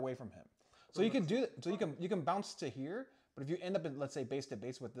further away from him. So you can do that. So you can bounce to here, but if you end up at, let's say, base to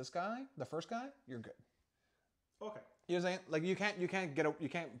base with this guy, the first guy, you're good. Okay. You know what I'm saying? You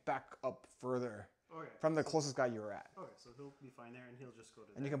can't back up further from the closest guy you were at. Okay, so he'll be fine there, and he'll just go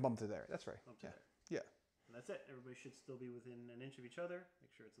to. And you can bump to there. That's right. Bump to Yeah. there. Yeah. And that's it. Everybody should still be within an inch of each other.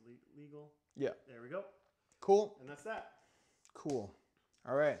 Make sure it's legal. Yeah. There we go. Cool. And that's that. Cool.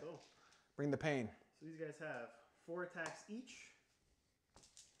 All right. So Bring the pain. these guys have 4 attacks each.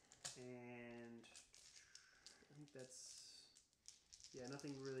 And I think that's,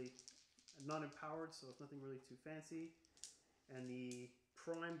 nothing really, not empowered, so it's nothing really too fancy. And the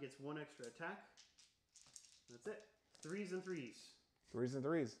prime gets 1 extra attack. That's it. 3s and 3s. 3s and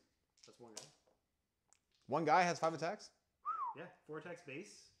 3s. That's 1 guy. One guy has 5 attacks? Yeah, 4 attacks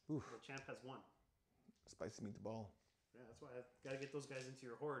base. Oof. The champ has 1. Spicy meatball. Yeah, that's why I've got to get those guys into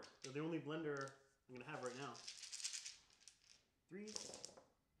your horde. They're the only blender I'm going to have right now. 3s.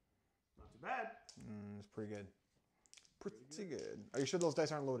 Not too bad. It's pretty good. Pretty good. Are you sure those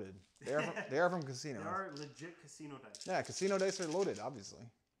dice aren't loaded? They are from casino. They are legit casino dice. Yeah, casino dice are loaded, obviously.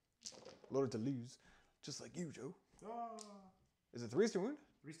 Loaded to lose. Just like you, Joe. Oh. Is it 3s to wound?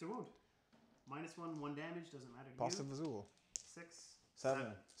 3s to wound. -1, 1 damage, doesn't matter to Pasta you. Vazul. 6,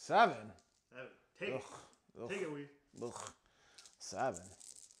 7. 7. Take it. Ugh. Take it, we. Ugh. 7.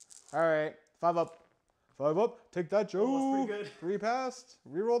 All right. 5 up. 5 up. Take that, Joe. Oh, that's pretty good. 3 passed.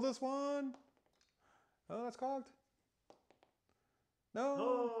 Reroll this one. Oh, that's cogged. No.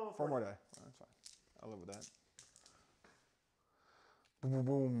 Oh, 4 more die. Oh, that's fine. I'll live with that. Boom, boom,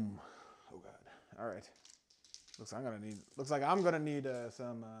 boom. Oh god. All right. Looks like I'm gonna need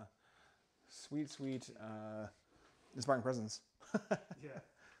some sweet inspiring presence. Yeah.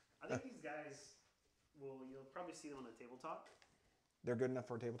 I think these guys you'll probably see them on the tabletop. They're good enough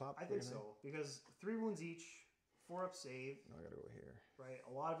for a tabletop? I think so. Because 3 wounds each, 4 up save. No, I gotta go here. Right?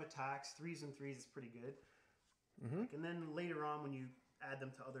 A lot of attacks. 3s and 3s is pretty good. Mm-hmm. And then later on when you add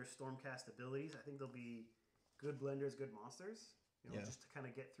them to other Stormcast abilities, I think they'll be good blenders, good monsters. Just to kind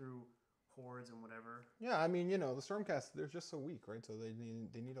of get through hordes and whatever. Yeah, I mean, the Stormcast, they're just so weak, right? So they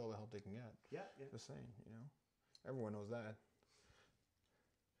need all the help they can get. Yeah. Just saying, Everyone knows that.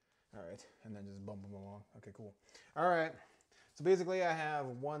 All right, and then just bump them along. Okay, cool. All right. So basically, I have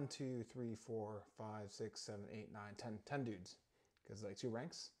 1, 2, 3, 4, 5, 6, 7, 8, 9, 10, 10 dudes. Because like 2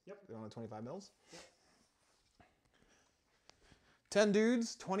 ranks. Yep. They're only 25 mils. Yep. 10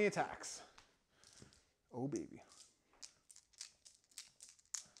 dudes, 20 attacks. Oh baby.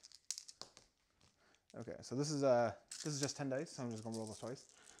 Okay, so this is just 10 dice. So I'm just gonna roll this twice.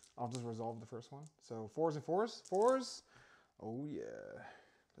 I'll just resolve the first one. So 4s and 4s, 4s. Oh yeah,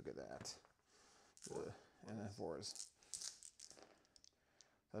 look at that. And then 4s.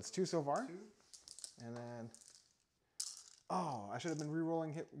 That's 2 so far. 2. And then, oh, I should have been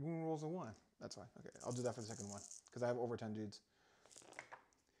re-rolling hit wound rolls of 1. That's fine. Okay, I'll do that for the second one because I have over 10 dudes.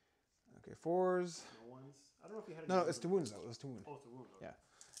 Okay, 4s. No ones. I don't know if you had. No, it's 2 wounds though. It was 2 wounds. Oh, it's a wound. Okay.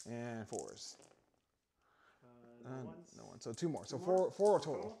 Yeah, and 4s. No ones. No one. So 2 more. So Two more? 4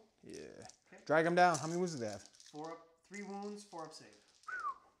 total. Yeah. Okay. Drag them down. How many wounds do they have? 4 up, 3 wounds, 4 up save.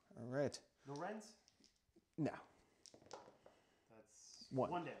 All right. No rends. No. That's 1.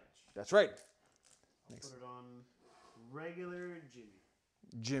 1 damage. That's right. I'll put it on regular Jimmy.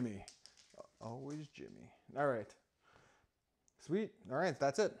 Jimmy. Always Jimmy. All right. Sweet. All right.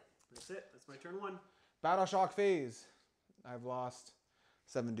 That's it. That's it. That's my turn 1. Battle shock phase. I've lost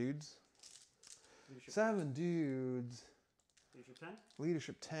 7 dudes. Leadership. 7 dudes. Leadership 10.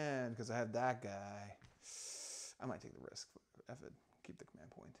 Leadership 10 because I have that guy. I might take the risk. F it. Keep the command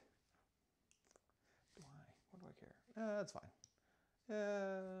point. Why? What do I care? That's fine.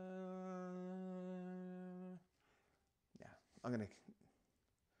 Yeah. I'm gonna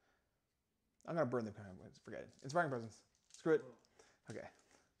burn the command points. Forget it. Inspiring presence. Screw it. Okay.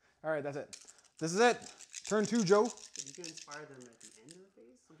 All right. That's it. This is it. Turn 2, Joe. You can inspire them at the end of the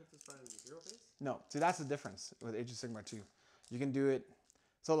phase. Don't you have to inspire them in the hero phase. No. See, that's the difference with Age of Sigmar 2. You can do it.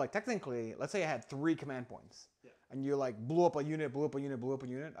 So, like, technically, let's say I had 3 command points. Yeah. And you, like, blew up a unit, blew up a unit, blew up a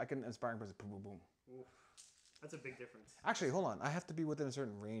unit. I can inspiring presence. Boom, boom, boom. Oof. That's a big difference. Actually, hold on. I have to be within a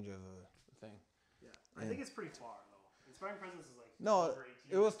certain range of a thing. Yeah. I think it's pretty far, though. Inspiring presence is like. No, over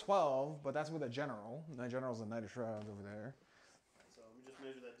 18. it was 12, but that's with a general. The general's a Knight of Shrouds over there. So let me just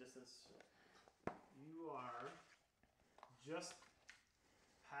measure that distance. You are just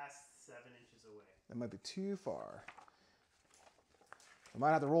past 7 inches away. That might be too far. I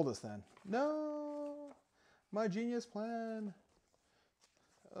might have to roll this then. No! My genius plan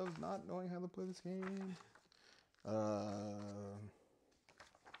of not knowing how to play this game.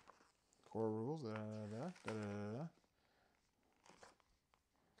 Core rules.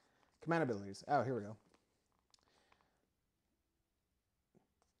 Command abilities. Oh, here we go.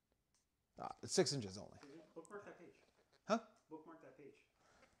 It's 6 inches only. Bookmark that page. Huh? Bookmark that page.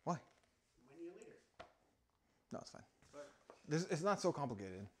 Why? You might need it later. No, it's fine. But, It's not so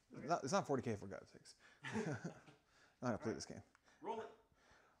complicated. Okay. It's not 40K for God's sakes. I'm not gonna play this game. roll it.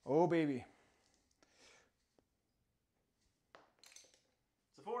 Oh baby.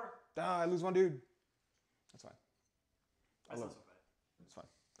 It's a 4. I lose 1 dude. That's fine. That's not so bad. It's fine.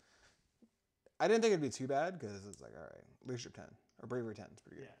 I didn't think it'd be too bad because it's like, all right, leadership 10 or bravery 10 is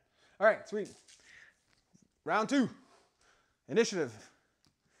pretty good. Yeah. All right, sweet. Round 2. Initiative.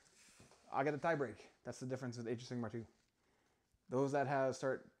 I get a tie break. That's the difference with Age of Sigmar 2. Those that have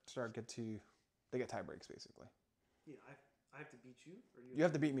they get tie breaks basically. Yeah, I have to beat you, or You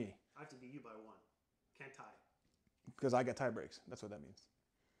have to beat me I have to beat you by 1. Can't tie. because I get tie breaks. That's what that means.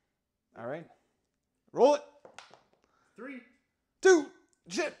 All right. Roll it. 3. 2.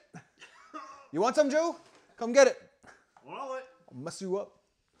 Shit. You want some, Joe? Come get it. Roll it. I'll mess you up.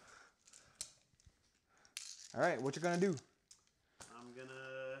 All right, what you gonna do? I'm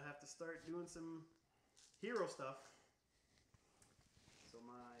gonna have to start doing some hero stuff. So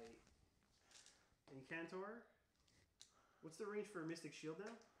my Incantor. What's the range for Mystic Shield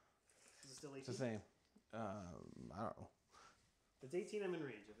now? Is it still 18? It's the same. I don't know. If it's 18, I'm in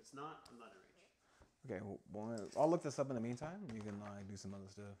range. If it's not, I'm not in range. Okay, well, I'll look this up in the meantime. You can do some other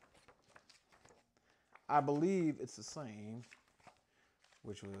stuff. I believe it's the same,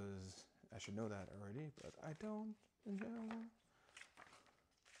 which was, I should know that already, but I don't in general.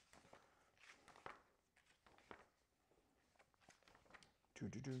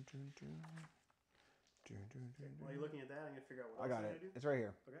 While you're looking at that, I'm going to figure out what I else got I'm it. going to do. It's right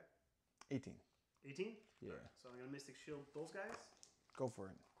here. Okay. 18. 18? Yeah. Alright, so I'm going to Mystic Shield those guys. Go for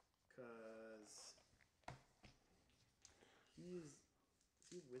it. Because is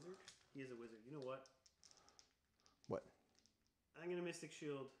he a wizard? He is a wizard. You know what? What? I'm going to Mystic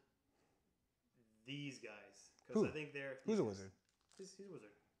Shield these guys. Who? Because I think they're... Who's a wizard? He's a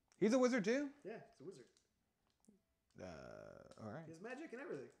wizard. He's a wizard too? Yeah, he's a wizard. All right. He has magic and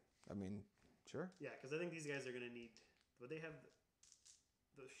everything. I mean, sure. Yeah, because I think these guys are going to need... But they have...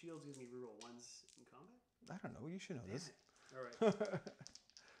 The shields give me reroll 1s in combat? I don't know. You should know Damn this. it. All right.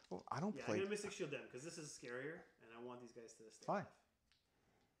 Well, I don't Yeah, play. I'm gonna Mystic Shield them because this is scarier, and I want these guys to stay Fine.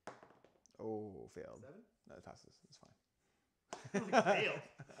 alive. Oh, failed. 7? No, it passes. It's fine. Failed.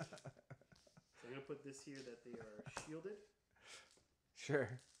 So I'm gonna put this here that they are shielded. Sure.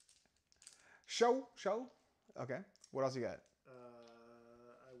 Show. Okay. What else you got?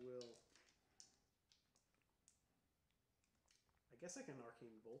 I will. I guess I can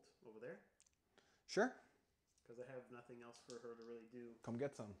Arcane Bolt over there Sure. because I have nothing else for her to really do. Come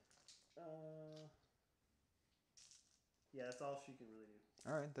get some. Yeah, that's all she can really do.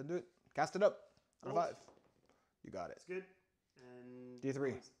 All right, then do it. Cast it up. On a Bolt. 5. You got it. It's good. And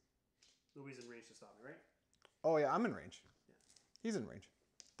D3. Nobody's in range to stop me, right? Oh, yeah, I'm in range. Yeah. He's in range.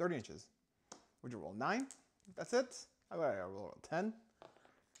 30 inches. Would you roll 9? That's it? I gotta roll a 10.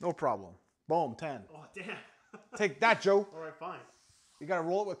 No problem. Boom, 10. Oh, damn. Take that, Joe. All right, fine. You gotta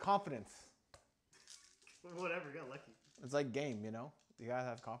roll it with confidence. Whatever, got lucky. It's like game, you know? You gotta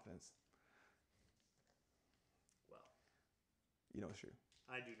have confidence. Well, You know it's true.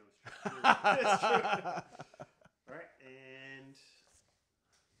 I do know it's true. It's true. All right, and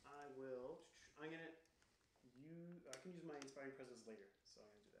I'm gonna I can use my Inspiring Presence later, so I'm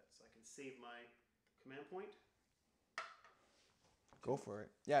gonna do that. So I can save my command point. Go for it.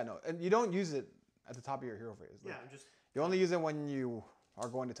 Yeah, no, and you don't use it at the top of your hero phase. Like, Yeah, I'm just. you only use it when you are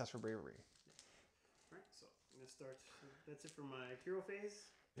going to test for bravery. All right, so I'm gonna start. That's it for my hero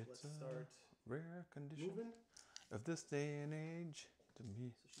phase. Let's start rare condition moving. of this day and age to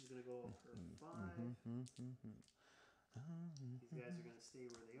me. So she's gonna go for 5. These guys are gonna stay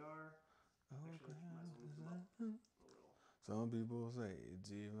where they are. Actually, might as well move them up a little. Some people say it's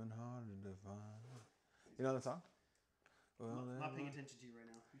even harder to find. You know that song? Well, I'm not paying attention to you right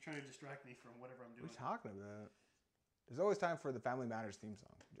now. You're trying to distract me from whatever I'm What are doing. you talking about? There's always time for the Family Matters theme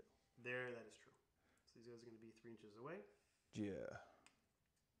song, Joe. There, that is true. So these guys are going to be 3 inches away. Yeah.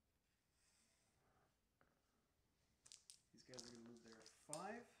 These guys are going to move there 5.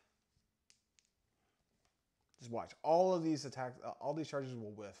 Just watch. All of these attacks, all these charges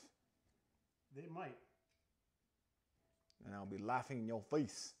will whiff. They might. And I'll be laughing in your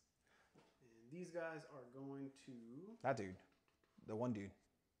face. And these guys are going to... That dude. The one dude.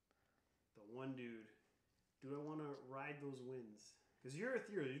 The one dude. Do I want to ride those winds? Because you're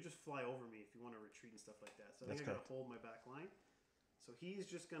ethereal. You just fly over me if you want to retreat and stuff like that. So I think I got to hold my back line. So he's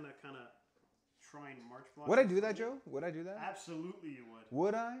just going to kind of try and march block. Would I do that, Joe? Would I do that? Absolutely you would.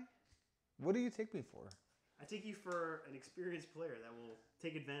 Would I? What do you take me for? I take you for an experienced player that will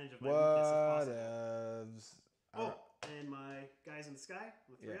take advantage of my weakness if possible. Whatevs. Oh, and my guys in the sky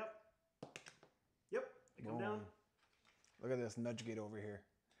with 3 up. Yep, they come down. Look at this nudge gate over here.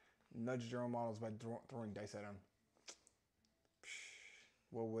 Nudge your own models by throwing dice at them.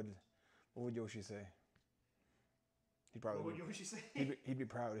 What would Yoshi say? He'd probably. What would Yoshi say? He'd be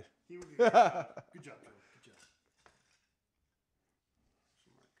proud. He would be proud. Good job, Joe. Good job.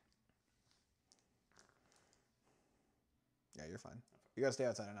 Yeah, you're fine. You gotta stay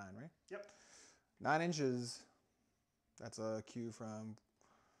outside of 9, right? Yep. 9 inches. That's a Q from,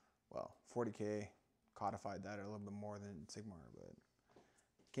 well, 40K. Codified that a little bit more than Sigmar, but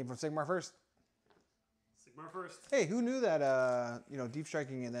came from Sigmar first. Sigmar first. Hey, who knew that, deep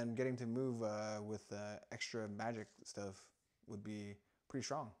striking and then getting to move with extra magic stuff would be pretty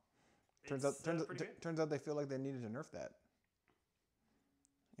strong. Turns out they feel like they needed to nerf that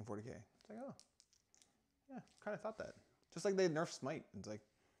in 40K. It's like, oh, yeah, kind of thought that. Just like they nerfed Smite. It's like,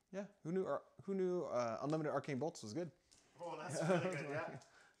 yeah, who knew Unlimited Arcane Bolts was good? Oh, that's really good, yeah.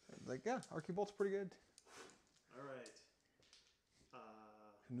 Like, yeah, Arcane Bolt's pretty good. All right.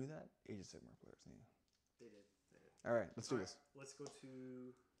 Who knew that? Age of Sigmar players knew. They did. All right, let's do this. Let's go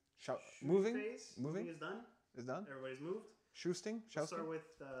to moving. phase. Moving is done. Is done. Everybody's moved. Shoosting. We'll start with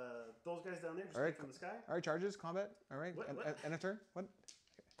those guys down there. Just All right. from the sky. All right, charges, combat. All right, What? and a turn. What?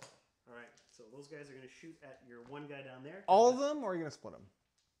 All right. So those guys are going to shoot at your one guy down there. All of them, or are you gonna split them?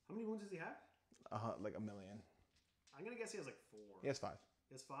 How many wounds does he have? Like 1 million. I'm gonna guess he has like 4. He has 5.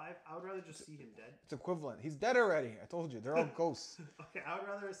 He has 5. I would rather just see him dead. It's equivalent. He's dead already. I told you, they're all ghosts. Okay, I would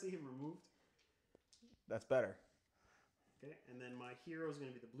rather see him removed. That's better. Okay, and then my hero is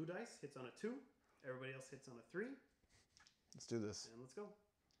going to be the blue dice. Hits on a 2. Everybody else hits on a 3. Let's do this. And let's go.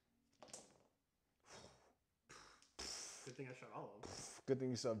 Good thing I shot all of them. Good thing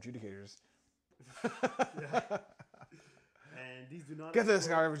you still have adjudicators. Yeah. And these do not Get this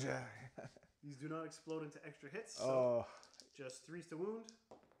garbage out. These do not explode into extra hits. So Oh. just 3s to wound.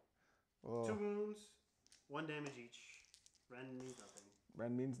 Whoa. 2 wounds. 1 damage each. Ren means nothing.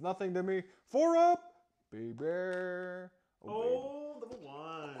 Ren means nothing to me. 4 up, baby. Oh, level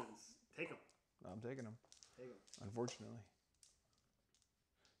 1s. Take them. I'm taking them. Take them. Unfortunately.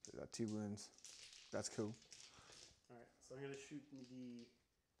 So got 2 wounds. That's cool. All right, so I'm gonna shoot the.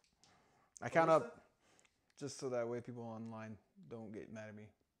 I count ballista? up just so that way people online don't get mad at me.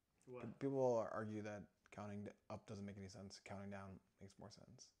 What? People argue that counting up doesn't make any sense. Counting down makes more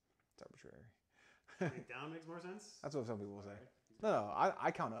sense. It's arbitrary. Counting down makes more sense. That's what some people will say. Right. No,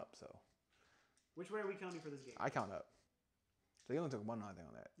 I count up. So Which way are we counting for this game? I count up. So you only took 1 I think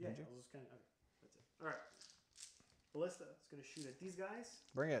on that. Yeah, Didn't you? I was just counting. Okay, that's it. All right. Ballista is gonna shoot at these guys.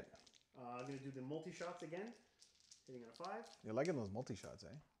 Bring it. I'm gonna do the multi shots again, hitting on a 5. You're liking those multi shots,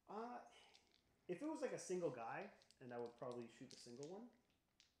 eh? If it was like a single guy, and I would probably shoot the single one.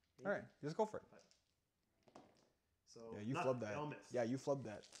 Maybe. All right, just go for it. So Yeah, you nothing. flubbed that. They all missed. Yeah, you flubbed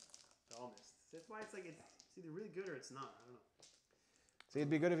that. They all missed. That's why it's like it's either really good or it's not. I don't know. See, it'd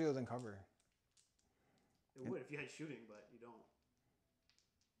be good if it was in cover. It would if you had shooting, but you don't.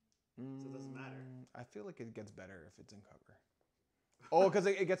 So it doesn't matter. I feel like it gets better if it's in cover. Oh, because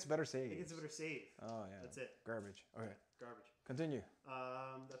it gets better save. It gets a better save. Oh yeah. That's it. Garbage. Okay. Garbage. Continue.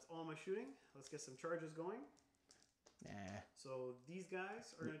 That's all my shooting. Let's get some charges going. Nah. So these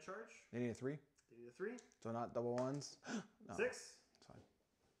guys are gonna charge. They need a 3. They need a 3. So not double ones. No, 6. it's fine.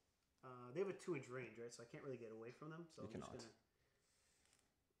 They have a 2-inch range, right? So I can't really get away from them. So You I'm cannot. just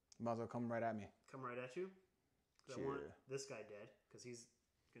gonna Might as well come right at me. come right at you. 'Cause I Sure. want this guy dead because he's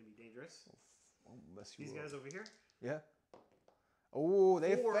gonna be dangerous. I'll mess you These up. guys over here. Yeah. Oh,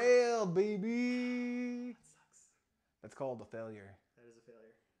 they 4. failed, baby. That sucks. That's called a failure. That is a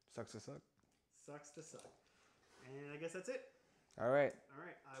failure. Sucks to suck. Sucks to suck. And I guess that's it. All right. All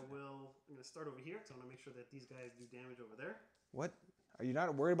right, I'm gonna start over here because I want to make sure that these guys do damage over there. What? Are you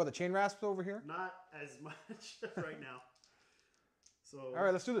not worried about the chain rasps over here? Not as much right now. So All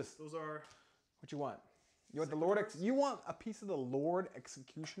right, let's do this. those are. What you want? You want the Second Lord? cards? You want a piece of the Lord I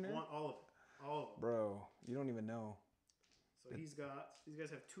Executioner? want all of it. All of them. Bro, you don't even know. So these guys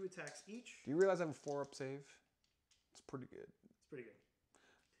have 2 attacks each. Do you realize I have a 4-up save? It's pretty good. It's pretty good.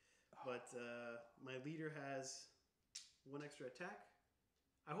 But my leader has 1 extra attack.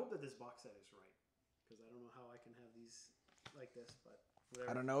 I hope that this box set is right because I don't know how I can have these like this, but whatever.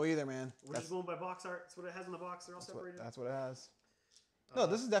 I don't know either, man. We're just going by box art. That's what it has in the box. They're all separated. That's what it has. No,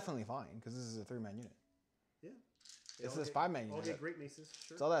 this is definitely fine because this is a 3-man unit. Yeah. This all is get- 5-man All unit. get great maces.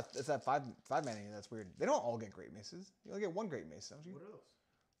 Sure. It's all that. It's that 5-man unit. That's weird. They don't all get great maces. You only get 1 great mace, don't you? What are those?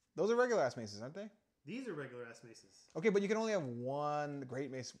 Those are regular ass maces, aren't they? These are regular ass maces. Okay, but you can only have 1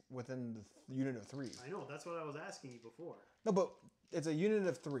 great mace within the unit of 3. I know. That's what I was asking you before. No, but it's a unit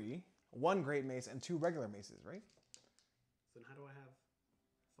of 3, 1 great mace, and 2 regular maces, right? Then how do I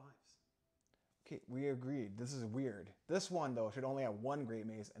have 5s? Okay, we agreed. This is weird. This one though should only have 1 great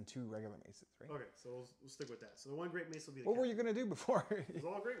mace and 2 regular maces, right? Okay, so we'll stick with that. So the 1 great mace will be the. What were you captain. gonna do before? It's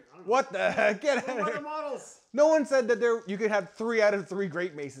all great. I don't know. What the heck? Get out What of are the here! models? No one said that you could have 3 out of 3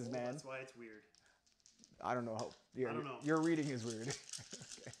 great maces, Well, man. that's why it's weird. I don't know how. I don't know. Your reading is weird.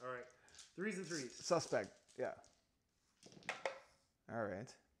 Okay. All right, 3s and 3s. Suspect. Yeah. All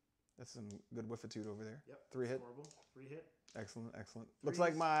right. That's some good whiffitude over there. Yep. 3 hit. Horrible. 3 hit. Excellent. Excellent. Looks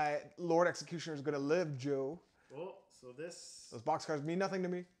like Threes. my Lord Executioner is gonna live, Joe. Oh, so this Those box cards mean nothing to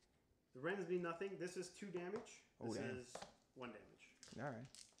me. the Rens mean nothing. This is 2 damage. Oh, This damn. is 1 damage. All right.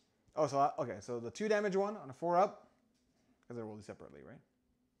 Oh, so okay. So the 2 damage one on a 4-up, because they're rolled separately, right?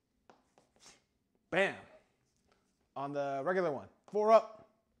 Bam. On the regular one, 4-up.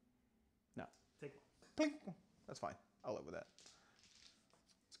 No. Take 1. Plink. That's fine. I'll live with that.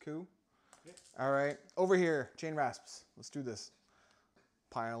 It's cool. Okay. All right. Over here, chain rasps. Let's do this.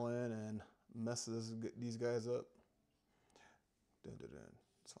 Pile in and mess these guys up. Dun, dun, dun.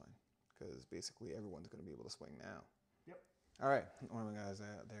 It's fine. Because basically everyone's going to be able to swing now. Yep. All right. What are my guys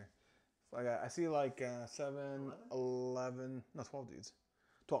at there? I see like 7, 11, no, 12 dudes.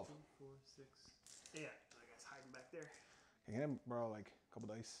 12. 2, 4, 6. Yeah, that guy's hiding back there. Can I get him borrow like a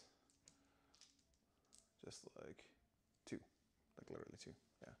couple dice? Just like 2. Like literally 2.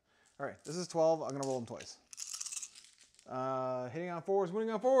 Yeah. All right. This is 12. I'm going to roll them twice. Hitting on 4s,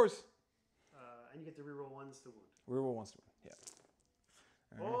 winning on 4s. And you get to reroll 1s to wound. Reroll once to win.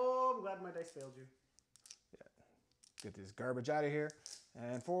 Yeah. All right. Oh, I'm glad my dice failed you. Get this garbage out of here.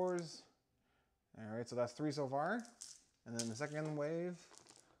 And 4s. All right. So that's 3 so far. And then the second wave,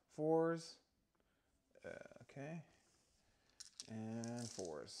 4s. Okay. And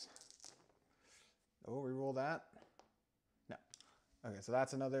 4s. Oh, reroll that. No. Okay, so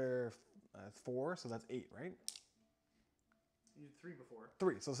that's another 4, so that's 8, right? You did 3 before.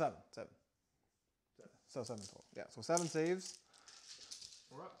 3, so 7. 7. So 7 total. Yeah, so 7 saves.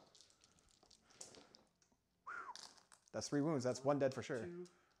 4 up. That's 3 wounds. That's 1 dead for sure. 2,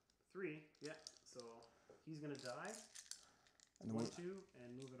 3. Yeah. So he's gonna die. And then 1, 2,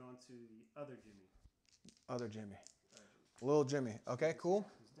 and move it on to the other Jimmy. Other Jimmy. Jimmy. Little Jimmy. Okay, cool.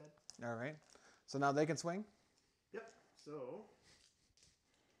 He's dead. All right. So now they can swing? Yep. So,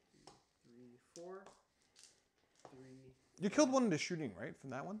 3, 4, 3. You killed one into shooting, right? From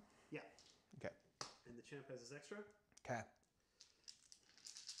that one? Yeah. Okay. And the champ has his extra. Okay.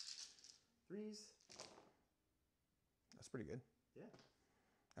 3s. That's pretty good. Yeah.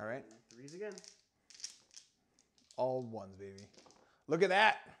 All right. And 3s again. All ones, baby. Look at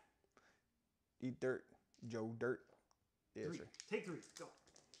that. Eat dirt. Joe Dirt. Yeah, 3. sure. Take 3. Go.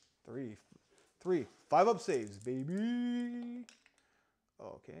 3. 5 up saves, baby.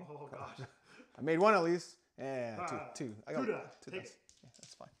 Okay. Oh, gosh. I made one at least. Yeah, two. I got 2 die. two Take dice. it. Yeah,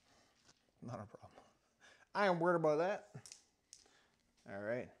 that's fine. Not a problem. I am worried about that. All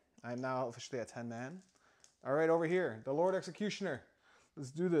right. I am now officially at 10 man. All right, over here, the Lord Executioner. Let's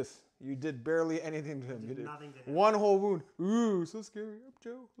do this. You did barely anything to him. You did nothing to him. one whole wound. Ooh, so scary. Up,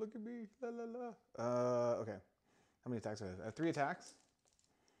 Joe. Look at me. La la la. Okay. How many attacks do I have? I have 3 attacks.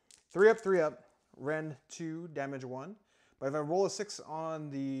 3 up, 3 up. Rend 2, damage 1. But if I roll a 6 on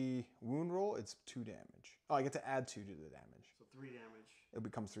the wound roll, it's 2 damage. Oh, I get to add 2 to the damage. So 3 damage. It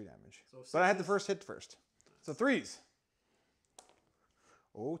becomes 3 damage. So but I had the first hit first. So 3s.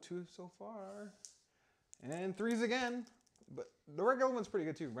 Oh, 2 so far. And 3s again. But the regular one's pretty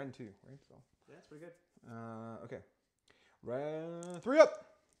good too. Rend 2, right? So yeah, it's pretty good. okay. Rend 3 up.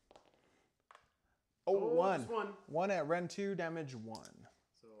 Oh, 1. Just 1. 1 at Rend 2, damage 1.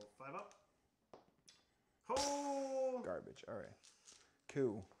 So 5 up. Oh! Garbage. All right.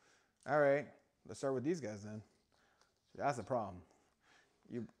 Cool. All right. Let's start with these guys then. That's the problem.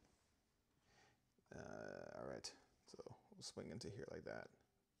 You. All right. So we'll swing into here like that.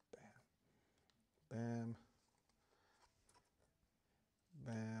 Bam. Bam.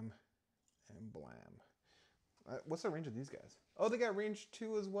 Bam. And blam. What's the range of these guys? Oh, they got range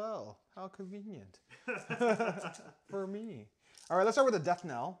 2 as well. How convenient. For me. All right, let's start with the Death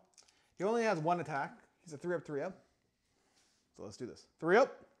Knell. He only has 1 attack. He's a 3 up, 3 up. So let's do this. 3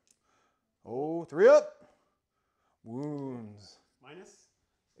 up. Oh, 3 up. Wounds. Minus?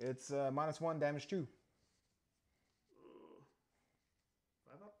 It's -1, damage 2.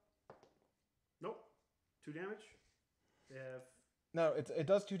 5 up? Nope. 2 damage? They have... No, it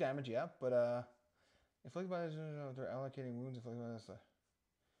does 2 damage, yeah, but inflicted by they're allocating wounds inflicted by this.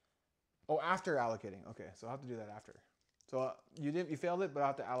 Oh, after allocating. Okay, so I'll have to do that after. So you failed it, but I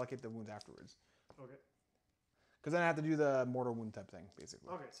have to allocate the wounds afterwards. Okay. Because then I have to do the mortal wound type thing, basically.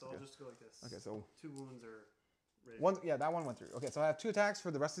 Okay, so I'll just go like this. Okay, so 2 wounds are ready. one, yeah, that one went through. Okay, so I have 2 attacks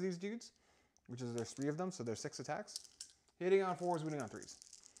for the rest of these dudes, which is there's 3 of them, so there's 6 attacks. Hitting on 4s, wounding on 3s.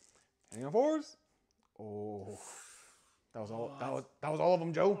 Hitting on 4s. Oh, that was all. That was all of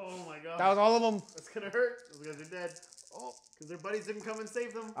them, Joe. Oh my god. That was all of them. That's gonna hurt. Those guys are dead. Oh, because their buddies didn't come and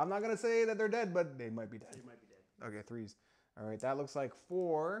save them. I'm not gonna say that they're dead, but they might be dead. They might be dead. Okay, 3s. All right, that looks like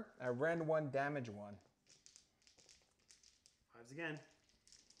 4. At Rend 1, damage 1. 5s again.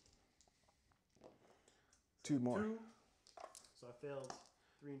 2 more. 2. So I failed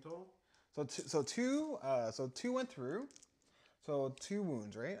 3 in total. So 2 went through. So 2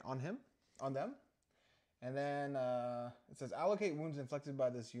 wounds, right, on them. And then it says allocate wounds inflicted by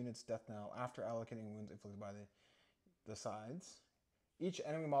this unit's death knell after allocating wounds inflicted by the sides. Each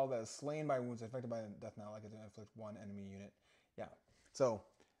enemy model that is slain by wounds inflicted by the death knell, like it inflict 1 enemy unit. Yeah. So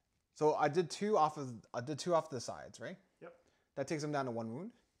I did 2 off the sides, right? Yep. That takes them down to 1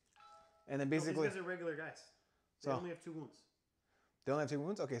 wound. And then basically these guys are regular guys. They only have 2 wounds. They only have 2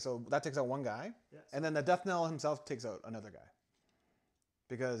 wounds? Okay, so that takes out 1 guy. Yeah, so and then the death knell himself takes out another guy.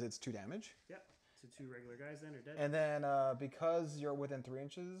 Because it's 2 damage. Yep. So 2 regular guys then are dead. And then because you're within 3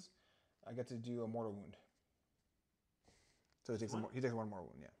 inches, I get to do a mortal wound. So he takes 1 more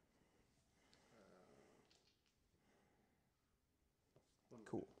wound, yeah.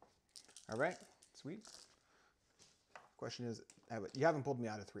 Cool. All right, sweet. Question is, you haven't pulled me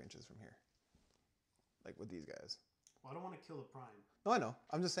out of 3 inches from here, like with these guys. Well, I don't want to kill the prime. No, I know.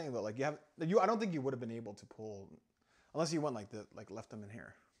 I'm just saying, though, like I don't think you would have been able to pull, unless you went like left them in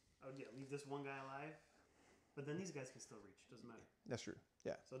here. I would leave this one guy alive, but then these guys can still reach. Doesn't matter. That's true.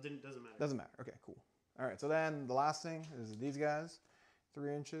 Yeah. So it doesn't matter. Doesn't matter. Okay, cool. All right. So then the last thing is these guys,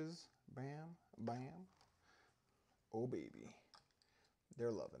 3 inches. Bam, bam. Oh baby, they're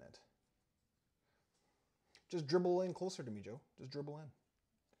loving it. Just dribble in closer to me, Joe. Just dribble in.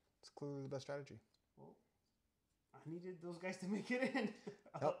 It's clearly the best strategy. Well, I needed those guys to make it in.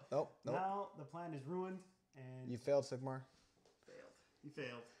 Nope. Now the plan is ruined, and You failed, Sigmar. You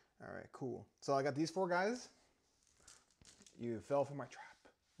failed. All right, cool. So I got these 4 guys. You fell for my trap,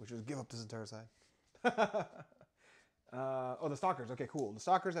 which was give up this entire side. Oh, the stalkers. Okay, cool. The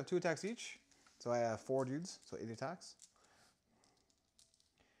stalkers have 2 attacks each. So I have 4 dudes, so 8 attacks.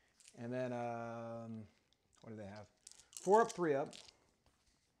 And then, what do they have? 4 up, 3 up.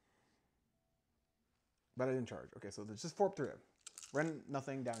 But I didn't charge. Okay, so there's just 4 up, 3 up. Run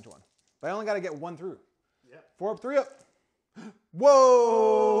nothing, damage 1. But I only got to get 1 through. Yep. 4 up, 3 up. Whoa!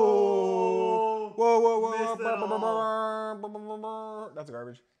 Oh, whoa, whoa, whoa. missed it That's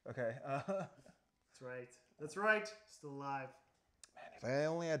garbage. Okay. That's right. That's right. Still alive. Man, if I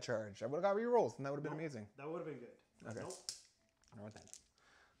only had charge, I would have got rerolls, and that would have been amazing. That would have been good. Okay. Nope. All right then.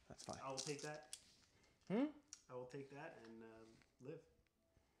 That's fine. I will take that. Hmm? I will take that and live.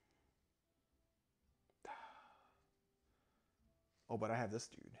 Oh, but I have this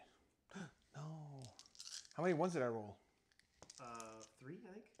dude. No. How many ones did I roll? 3,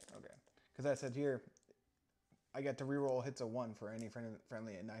 I think. Okay. Because I said here, I get to reroll hits of 1 for any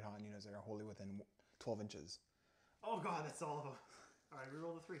friendly Nighthawk units that are wholly within 12 inches. Oh god, that's all of them. All right,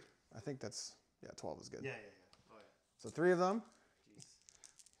 reroll the 3. I think that's, yeah, 12 is good. Yeah. Oh yeah. So 3 of them. Jeez.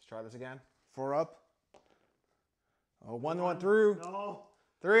 Let's try this again. 4 up. Oh, 1 went through. No.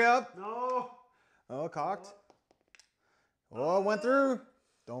 3 up. No. Oh, cocked. Oh, went through.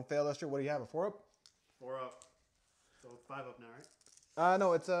 Don't fail that shit. What do you have? A 4 up? 4 up. So 5 up now, right?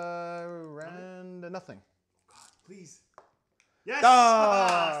 No, it's nothing. God, please. Yes.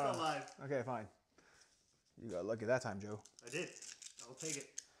 Ah! Still alive. Okay, fine. You got lucky that time, Joe. I did. I'll take it.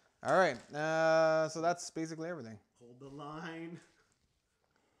 All right. So that's basically everything. Hold the line.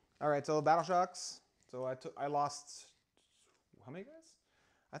 All right. So battle shocks. So I lost how many guys?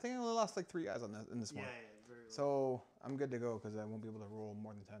 I think I only lost like 3 guys on this in this one. Yeah, very well. So I'm good to go because I won't be able to roll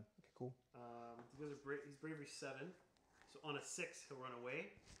more than 10. Okay, cool. He's bravery 7. So on a 6, he'll run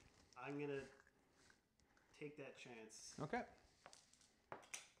away. I'm gonna take that chance. Okay.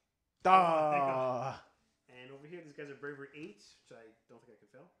 And over here, these guys are bravery 8, which I don't think I can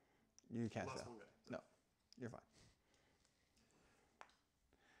fail. You can't Lost fail. 1 guy. No, you're fine.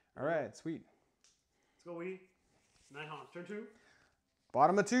 All right, sweet. Let's go, Weedy. Nighthawk, turn 2.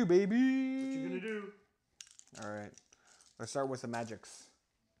 Bottom of 2, baby. What you gonna do? All right. Let's start with the magics,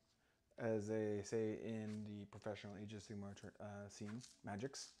 as they say in the professional Age of Sigmar scene.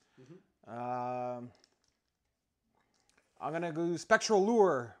 Magics. Mm-hmm. I'm gonna go Spectral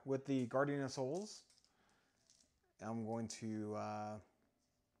Lure with the Guardian of Souls. I'm going to. What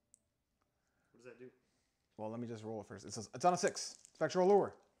does that do? Well, let me just roll it first. It's on a 6. Spectral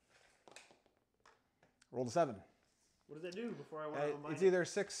Lure. Roll the 7. What does that do before I want to It's either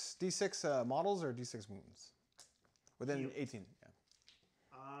D6 models or D6 wounds. Within Heal. 18. Yeah.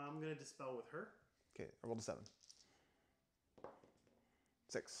 I'm gonna dispel with her. Okay, I rolled a 7.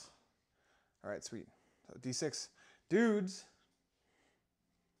 6. All right, sweet. So D6 dudes.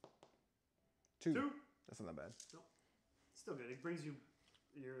 2. 2. That's not that bad. Nope. Still good. It brings you.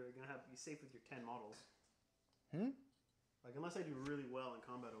 You're gonna be safe with your 10 models. Like unless I do really well in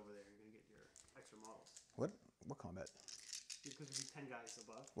combat over there, you're gonna get your extra models. What combat? Because you do 10 guys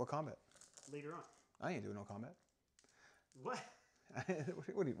above. What combat? Later on. I ain't doing no combat. What?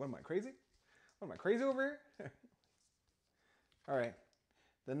 What am I, crazy? What am I, crazy over here? All right.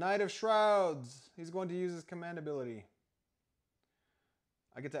 The Knight of Shrouds. He's going to use his command ability.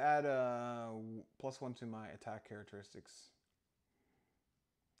 I get to add +1 to my attack characteristics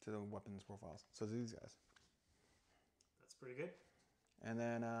to the weapons profiles. So these guys. That's pretty good. And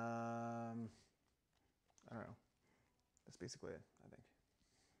then, I don't know. That's basically it, I think.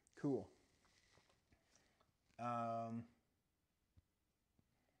 Cool.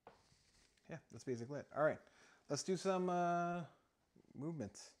 Yeah, that's basically it. All right. Let's do some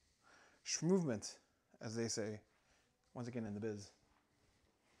movement. Movement, as they say. Once again in the biz.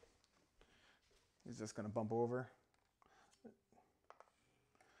 He's just going to bump over.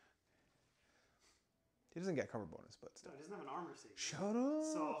 He doesn't get cover bonus, but still. No, he doesn't have an armor save. Shut up.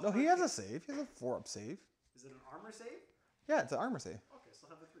 So, no, he has a save. He has a 4-up save. Is it an armor save? Yeah, it's an armor save. Okay, so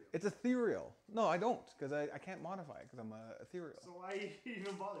I'll have a 3. It's ethereal. No, I don't, because I can't modify it, because I'm ethereal. So why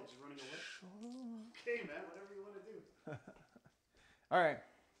even bother? Just running away? Shut up. Okay, man, whatever you want to do. All right.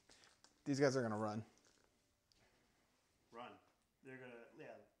 These guys are going to run. Run. They're going to,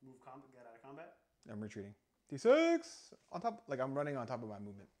 move combat, get out of combat. I'm retreating. D6 on top, like I'm running on top of my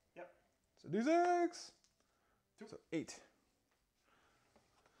movement. Yep. So D6. 2. So 8.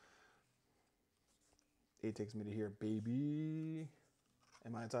 8 takes me to here, baby.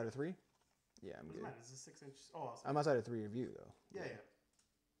 Am I outside of 3? Yeah, I'm good. This is 6 inches. Oh, I'm outside of 3 of you, though. Yeah.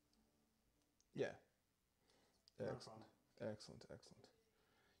 Yeah. Not a Excellent. problem. Excellent.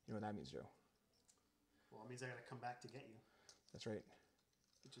 You know what that means, Joe? Well, it means I got to come back to get you. That's right.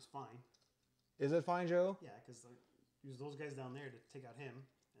 Which is fine. Is it fine, Joe? Yeah, because use those guys down there to take out him,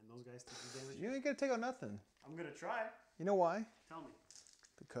 and those guys to do damage. You ain't gonna take out nothing. I'm gonna try. You know why? Tell me.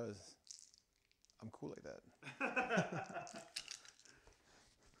 Because I'm cool like that.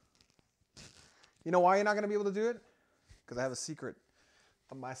 You know why you're not gonna be able to do it? Because I have a secret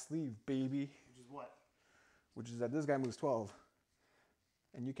on my sleeve, baby. Which is what? Which is that this guy moves 12,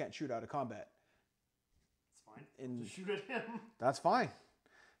 and you can't shoot out of combat. It's fine. Just shoot at him. That's fine.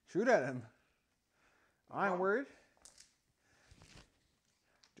 Shoot at him. I ain't worried.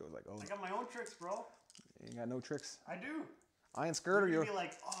 Joe's like, oh. I got my own tricks, bro. You ain't got no tricks. I do. I ain't scared of you. You'd be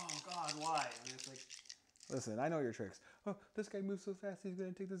like, oh God, why? And it's like, listen, I know your tricks. Oh, this guy moves so fast, he's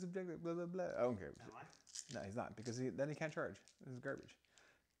gonna take this objective. Blah blah blah. I don't care. am I? No, he's not, because then he can't charge. This is garbage.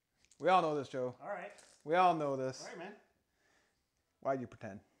 We all know this, Joe. All right. We all know this. All right, man. Why you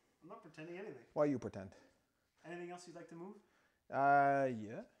pretend? I'm not pretending anything. Why you pretend? Anything else you'd like to move?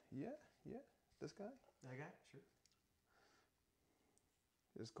 Yeah. This guy. That guy? Sure.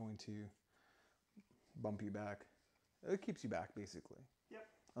 Is going to bump you back. It keeps you back, basically. Yep.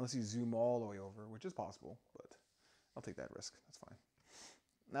 Unless you zoom all the way over, which is possible, but I'll take that risk. That's fine.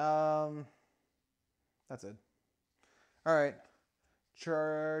 That's it. All right.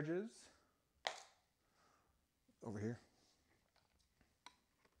 Charges. Over here.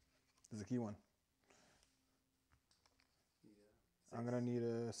 This is a key one. Yeah. I'm going to need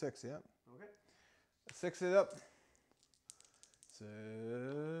a 6, yeah. Okay. 6 it up. 6.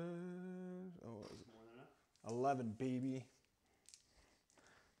 Oh, what was it? More than enough. 11, baby.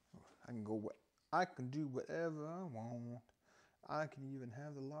 I can go. I can do whatever I want. I can even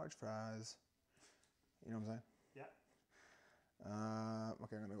have the large fries. You know what I'm saying? Yeah.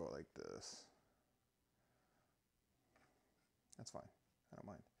 Okay, I'm gonna go like this. That's fine. I don't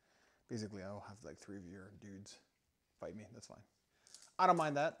mind. Basically, I'll have like 3 of your dudes fight me. That's fine. I don't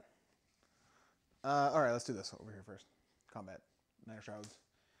mind that. All right, let's do this over here first. Combat. Nine of Shrouds.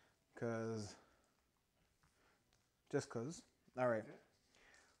 Just cause. All right. Okay.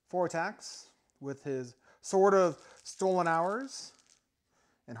 4 attacks with his Sword of Stolen Hours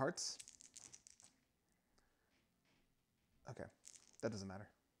and Hearts. Okay, that doesn't matter.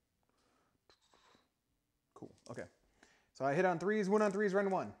 Cool. Okay, so I hit on 3s, wound on 3s, rend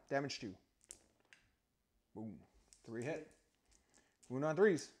 1, damage 2. Boom. 3 hit. Wound on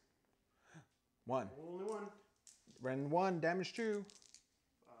 3s. 1. Only 1. Rend 1, damage 2.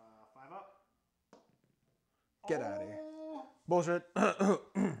 5 up. Get out of here. Bullshit.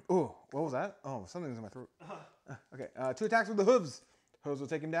 Ooh, what was that? Oh, something's in my throat. Okay, 2 attacks with the hooves. Hooves will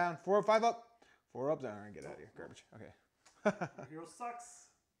take him down. 4 up, 5 up. 4 up, down. Get out of here. Garbage. Okay. Your hero sucks.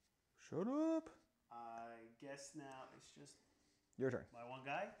 Shut up. I guess now it's just Your turn. my one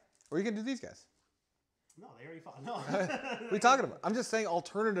guy. Or you can do these guys. No, they already fought. No. What are you talking about? I'm just saying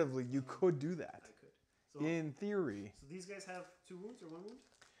alternatively, you could do that. I could. So, In theory. so these guys have 2 wounds or 1 wound?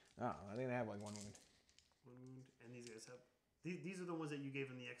 Oh, I think they have like 1 wound. 1 wound. And these guys have... These are the ones that you gave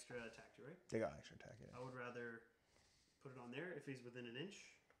them the extra attack to, right? They got extra attack, yeah. I would rather put it on there if he's within an inch.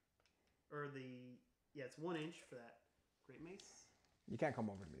 Or the... Yeah, it's 1 inch for that Great Mace. You can't come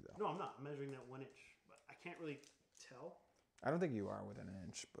over to me, though. No, I'm not. I'm measuring that 1 inch. But I can't really tell. I don't think you are within an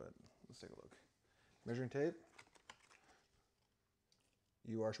inch, but let's take a look. Measuring tape.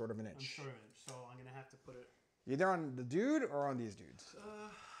 You are short of an I'm inch. short of an inch, so I'm going to have to put it... Either on the dude or on these dudes.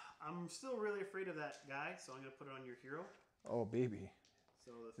 I'm still really afraid of that guy, so I'm going to put it on your hero. Oh, baby.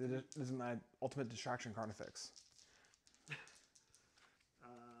 So This is my ultimate distraction card effects.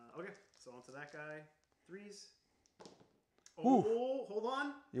 Okay, so onto that guy. 3s. Ooh. Oh, hold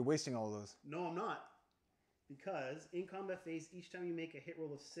on. You're wasting all of those. No, I'm not. Because in combat phase, each time you make a hit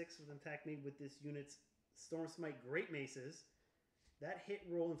roll of 6 with an attack made with this unit's Storm Smite Great Maces, that hit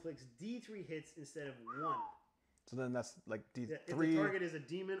roll inflicts D3 hits instead of 1. So then that's like D3. Yeah, if the target is a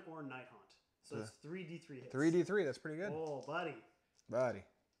demon or Night Haunt. So it's 3 D3 hits. 3D3, that's pretty good. Oh, buddy. Buddy.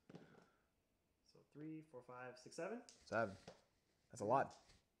 So 3, 4, 5, 6, 7. 7. That's a lot.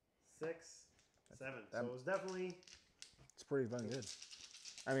 6, 7. So it was definitely... It's pretty fucking good.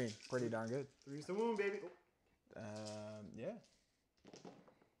 I mean, pretty darn good. 3's the wound, baby. Oh. Yeah.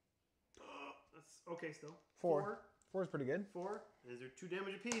 That's okay still. 4. 4 is pretty good. 4. And they're 2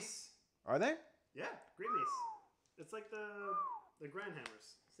 damage apiece. Are they? Yeah, Great Mace. It's like the Grand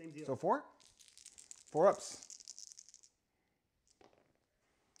Hammers. Same deal. So 4? 4 ups.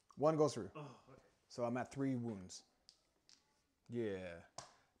 1 goes through. Oh, okay. So I'm at 3 wounds. Yeah.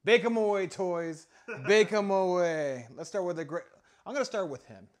 Bake 'em away, toys. Bake 'em away. Let's start with the great. I'm gonna start with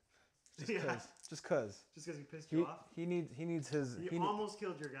him. Just cause. Just because he pissed you off. He needs his. He almost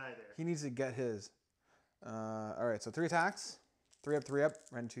killed your guy there. He needs to get his. All right. So 3 attacks. 3 up, 3 up.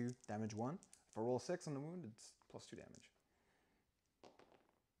 Rend 2. Damage 1. If I roll 6 on the wound, it's plus 2 damage.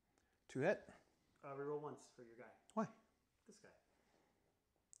 2 hit. Reroll once for your guy. Why? This guy.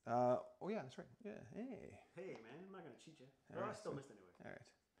 Oh yeah, that's right. Yeah. Hey. Hey man, I'm not gonna cheat you. All But I right, still so- missed anyway. All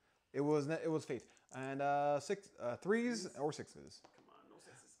right. It was fate. And threes or sixes. Come on, no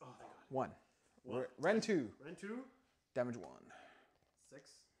sixes. Oh, thank God. 1. One. Ren 2. Ren 2. Damage 1.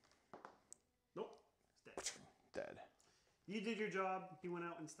 6. Nope. It's dead. Dead. You did your job. He went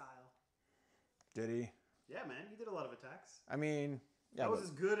out in style. Did he? Yeah, man. He did a lot of attacks. I mean, yeah. That was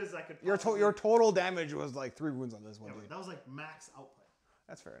as good as I could. Your possibly- your total damage was like 3 wounds on this one, Yeah, but dude. that was like max output.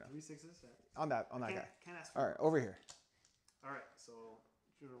 That's fair enough. 3 sixes. Yeah. On that Can't, guy. can't ask for. All right, over here. All right. So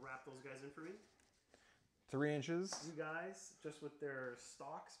you want to wrap those guys in for me? 3 inches. You guys, just with their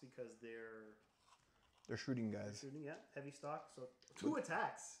stocks because They're shooting guys, shooting. Yeah, heavy stock. So 2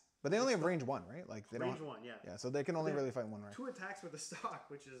 attacks. but they only have range 1, right? Like they Range don't. 1. Yeah. Yeah, so they can only They're- really fight 1, right? 2 attacks with a stock,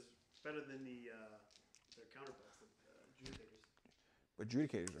 which is better than their counterparts, the adjudicators. But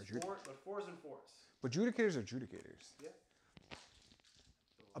judicators are judicators. But 4s and 4s. But judicators are judicators. Yeah.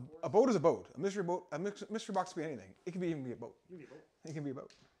 So A boat is a boat. A mystery boat. A mystery box can be anything. It can even be a boat. you can be both. It can be a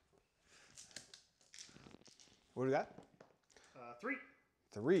boat. What do we got? 3.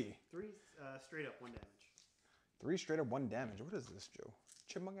 3. 3 straight up, 1 damage. 3 straight up, 1 damage. What is this, Joe?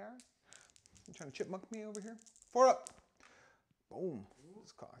 Chipmunk arrow? You trying to chipmunk me over here? 4 up. Boom.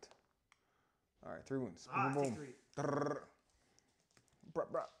 It's caught. All right, 3 wounds. Boom, boom, Take boom. 3. Drrrr. Bruh,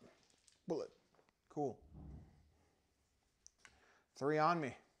 bruh. Bullet. Cool. 3 on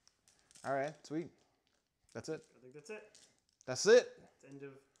me. All right, sweet. That's it. I think that's it. That's it. It's end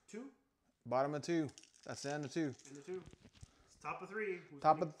of 2. Bottom of 2. That's the end of 2. End of 2. It's top of 3.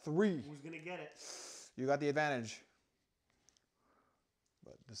 Top of 3. Who's gonna get it? You got the advantage.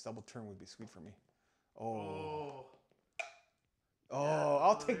 But this double turn would be sweet for me. Oh. Oh,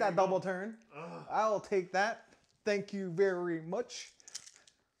 I'll take that double turn. I'll take that. Thank you very much.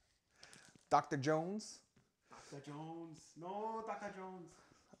 Dr. Jones. Dr. Jones. No, Dr. Jones.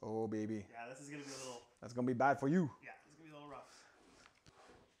 Oh, baby. Yeah, this is gonna be a little. That's going to be bad for you. Yeah, it's gonna be a little rough.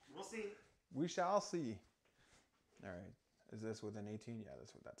 We'll see. We shall see. All right. Is this within 18? Yeah,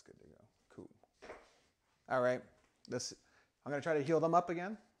 that's good to go. Cool. All right. I'm going to try to heal them up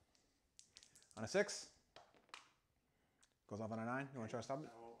again. On a 6. Goes off on a 9. You want to try to stop it?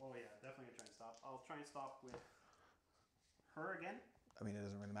 Oh yeah, definitely gonna try and stop. I'll try and stop with her again. I mean, it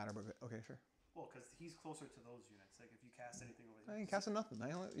doesn't really matter, but okay, sure. Well, because he's closer to those units. Like if you cast anything over I ain't casting nothing.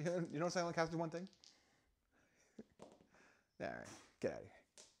 You notice I only casted 1 thing? All right. Get out of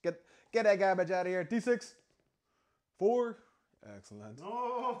here. Get that garbage out of here. D6. 4. Excellent.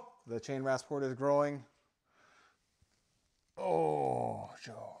 No. The chain rasp is growing. Oh,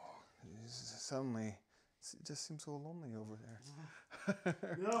 Joe. Suddenly, it just seems so lonely over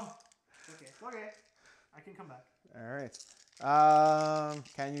there. No. Okay. I can come back. All right.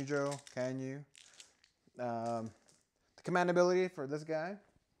 Can you, Joe? Can you? The command ability for this guy,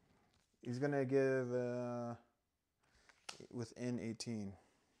 he's going to give within 18.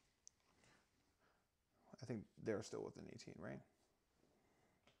 I think they're still within 18, right?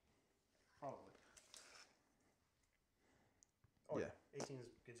 Probably. Oh Yeah. 18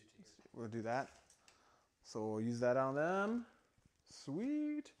 gives you 2. We'll do that. So we'll use that on them.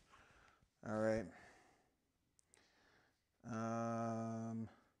 Sweet. All right.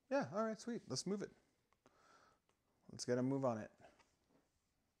 Yeah, all right, sweet. Let's move it. Let's get a move on it.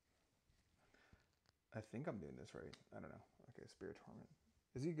 I think I'm doing this right. I don't know. Okay, Spirit Torment.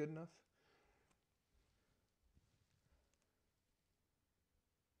 Is he good enough?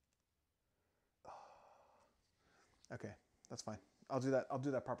 Okay, that's fine. I'll do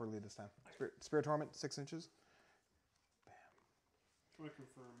that properly this time. Spirit Torment, 6 inches. I'm gonna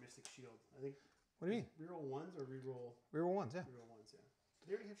confirm Mystic Shield. I think. What do you mean? Reroll 1s or reroll? Reroll 1s, yeah. Reroll 1s, yeah.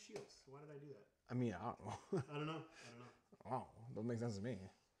 They already have shields, so why did I do that? I mean, I don't know. I don't know. Wow, don't make sense to me.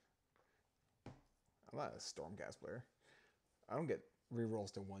 I'm not a Stormcast player. I don't get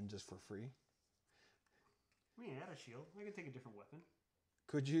rerolls to 1 just for free. I mean, I had a shield. I could take a different weapon.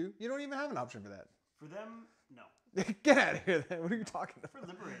 Could you? You don't even have an option for that. For them, no. Get out of here then. What are you talking For about?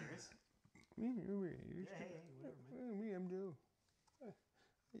 Liberators. Me, Yeah, hey, whatever, man. me, I'm Joe.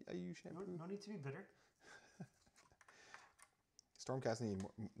 I use shampoo. No need to be bitter. Stormcast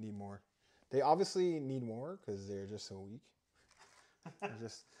need more. They obviously need more because they're just so weak. They're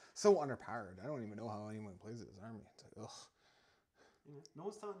just so underpowered. I don't even know how anyone plays this army. It's like, ugh. Yeah. No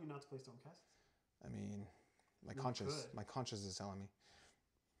one's telling you not to play Stormcast. I mean, my You conscience is telling me.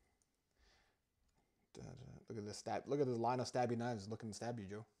 Look at this stab. Look at the line of stabby knives looking to stab you,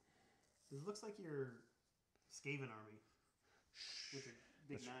 Joe. It looks like your Skaven army with your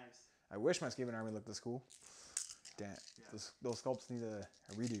big knives. I wish my Skaven army looked this cool. Damn, Yeah. those sculpts need a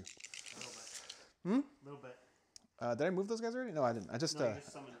redo. A little bit. Hmm? A little bit. Did I move those guys already? No, I didn't. I just No, you just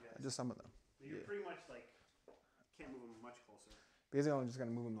summoned guys. I just summoned them. You're pretty much like can't move them much closer. Basically, I'm just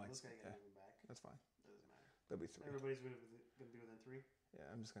gonna move them like. This guy gotta move him back. That's fine. Doesn't matter. That'll be 3. Everybody's gonna be within 3. Yeah,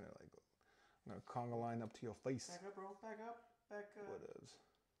 I'm just gonna like. I'm gonna conga line up to your face. Back up, bro. Back up. Back up. What is?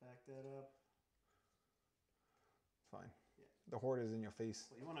 Back that up. It's fine. Yeah. The horde is in your face.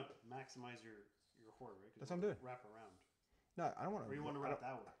 Well, you want to maximize your horde, right? That's what I'm doing. Wrap around. No, I don't want to. Or you want to wrap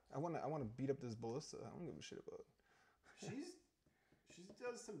that way. I want to beat up this ballista. I don't give a shit about. She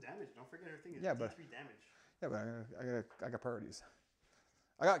does some damage. Don't forget her thing is yeah, D3 damage. Yeah, but I got priorities.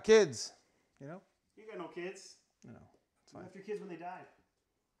 I got kids. You know. You got no kids. No, it's fine. You left your kids when they died.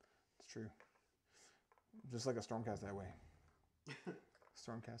 It's true. Just like a Stormcast that way.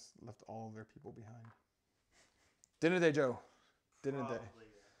 Stormcast left all of their people behind. Dinner day, Joe. Dinner day.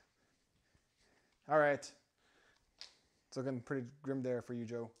 All right. It's looking pretty grim there for you,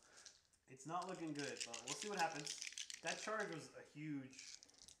 Joe. It's not looking good, but we'll see what happens. That charge was a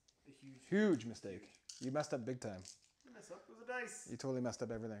huge mistake. You messed up big time. You messed up with the dice. You totally messed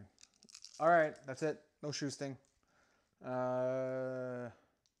up everything. All right, that's it. No shoe sting. I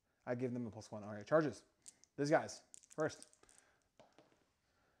give them a +1. All right, charges. These guys first.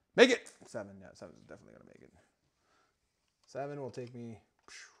 Make it 7. Yeah, 7 is definitely gonna make it. 7 will take me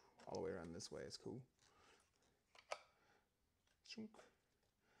all the way around this way. It's cool.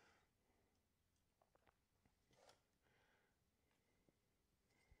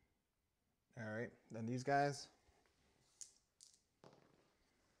 All right, then these guys.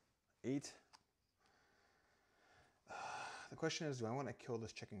 8. The question is, do I want to kill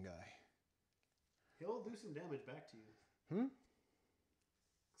this chicken guy? He'll do some damage back to you.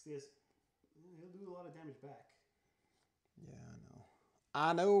 See, he'll do a lot of damage back. Yeah,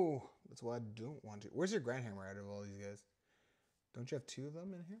 I know. That's why I don't want to. Where's your Grand Hammer out of all these guys? Don't you have 2 of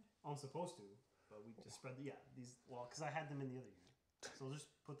them in here? I'm supposed to, but we just spread these. Well, because I had them in the other unit, so we'll just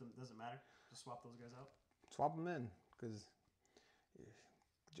put them. Doesn't matter. Just swap those guys out. Swap them in, because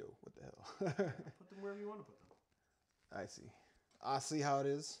Joe, what the hell? Put them wherever you want to put them. I see. I see how it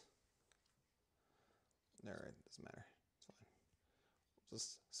is. All right, doesn't matter. It's fine.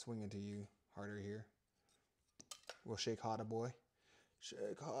 Just swing into you harder here. We'll shake harder, boy.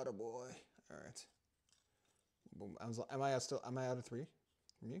 Shake harder, boy. All right. Boom. Am I out of 3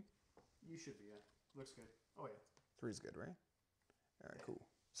 from you? You should be. Yeah. Looks good. Oh yeah. 3 is good, right? All right, cool.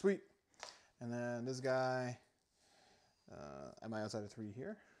 Sweet. And then this guy. Am I outside of 3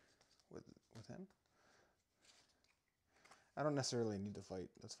 here with him? I don't necessarily need to fight.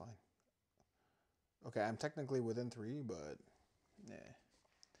 That's fine. Okay, I'm technically within 3, but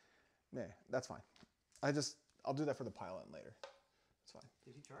nah, that's fine. I'll do that for the pilot later. It's fine.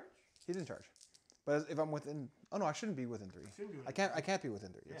 Did he charge? He didn't charge. But if I'm within, oh no, I shouldn't be within 3. I can't be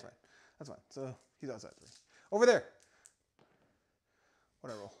within 3. That's fine. That's fine. So he's outside 3. Over there.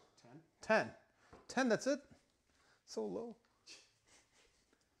 What I roll? 10. 10. That's it. So low.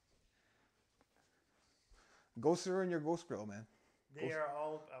 Ghoster and your ghost grill, man. They are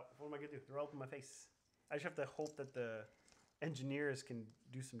all. What am I gonna do? They're all up in my face. I just have to hope that the engineers can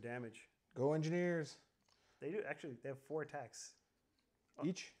do some damage. Go engineers. They do actually. They have 4 attacks.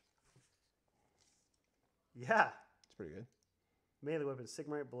 Each. Yeah. It's pretty good. Melee weapon,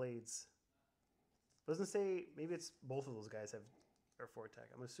 Sigmar blades. Doesn't say. Maybe it's both of those guys are 4 attack.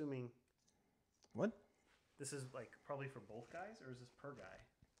 I'm assuming. What? This is like probably for both guys, or is this per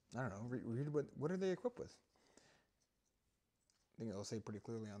guy? I don't know. Read what are they equipped with? I think it'll say pretty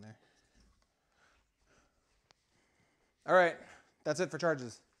clearly on there. All right, that's it for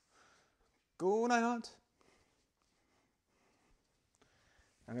charges. Go Nighthaunt.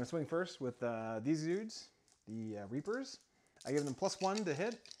 I'm gonna swing first with these dudes, the Reapers. I give them +1 to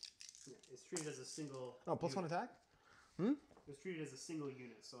hit. Yeah, it's treated as a single. Oh, +1 unit. attack. It's treated as a single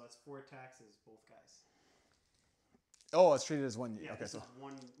unit, so that's 4 attacks as both guys. Oh, it's treated as one unit. Yeah, Okay, this so is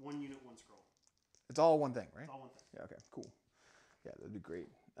one unit, 1 scroll. it's all one thing, right? It's all one thing. Yeah. Okay. Cool. Yeah, that'd be great.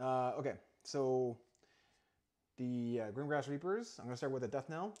 Okay, so the Grimgrass Reapers. I'm gonna start with a Death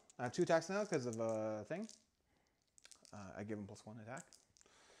Knell. I have 2 attacks now because of a thing. I give them +1 attack,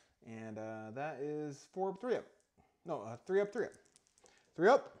 and that is 3 up. No, 3 up, 3 up, 3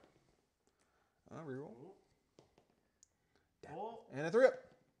 up. Reroll. Oh. And a 3 up.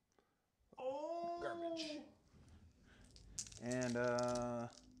 Oh. Garbage. And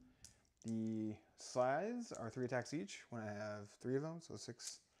the size are 3 attacks each when I have 3 of them, so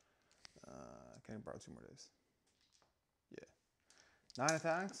 6. Can I borrow 2 more dice? Yeah. 9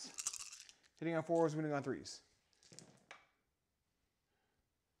 attacks. Hitting on 4s, winning on 3s.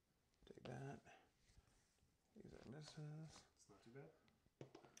 Take that. These are It's not too bad.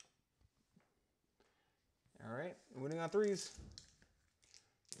 All right, winning on threes.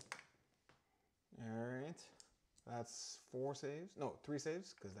 All right, that's 4 saves. No, 3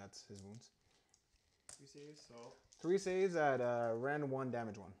 saves because that's his wounds. 3 saves, so 3 saves at Ren 1,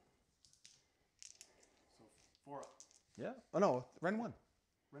 damage 1. so 4 up. Yeah. Oh no, Ren 1.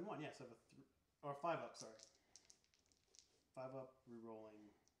 Ren 1, yes, I have a 3 or 5 up. Sorry, 5 up, re-rolling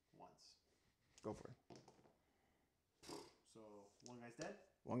once. Go for it. So 1 guy's dead.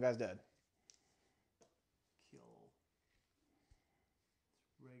 1 guy's dead. Kill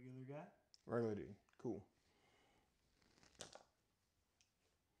regular guy. Regular dude. Cool.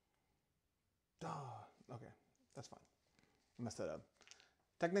 Okay, that's fine. I messed that up.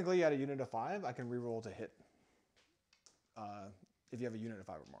 Technically, at a unit of 5, I can reroll to hit. If you have a unit of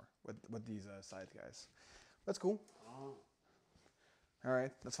 5 or more with these scythe guys. That's cool. Oh. All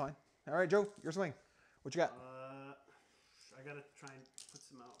right, that's fine. All right, Joe, your swing. What you got? I gotta try and put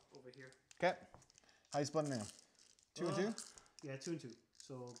some out over here. Okay. How you splitting now? 2 and 2? Yeah, 2 and 2.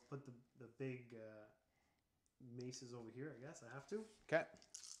 So put the big maces over here. I guess I have to. Okay.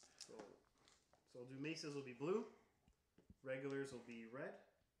 So I'll do maces will be blue. Regulars will be red.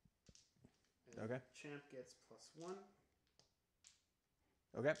 And Okay. Champ gets +1.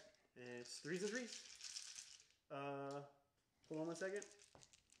 Okay. And it's 3s and 3s. Hold on 1 second.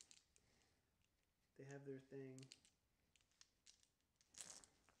 They have their thing.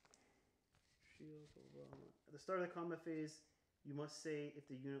 Shields. At the start of the combat phase, you must say if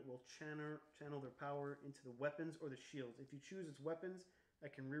the unit will channel their power into the weapons or the shields. If you choose its weapons, I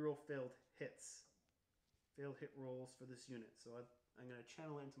can reroll failed hits. Failed hit rolls for this unit. So I'm going to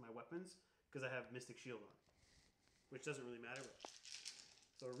channel it into my weapons because I have Mystic Shield on, which doesn't really matter. But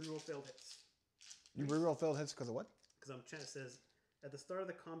so reroll failed hits. You reroll failed hits because of what? Because it says at the start of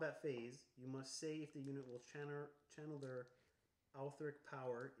the combat phase, you must say if the unit will channel their Althric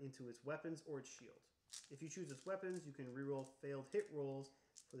power into its weapons or its shield. If you choose its weapons, you can reroll failed hit rolls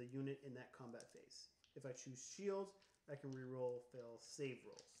for the unit in that combat phase. If I choose shields, I can reroll failed save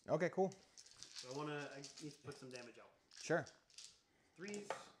rolls. Okay, cool. So I need to put some damage out. Sure. 3s,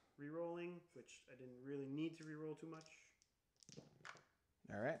 rerolling, which I didn't really need to reroll too much.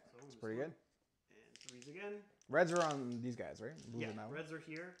 All right, So that's pretty good. And 3s again. Reds are on these guys, right? Blues Yeah, are now. reds are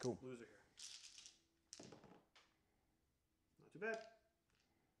here. Cool. Blues are here. Not too bad.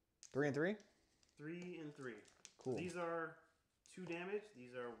 3 and 3? 3 and 3. Cool. These are 2 damage.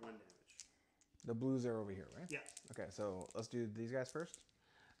 These are 1 damage. The blues are over here, right? Yeah. Okay, so let's do these guys first.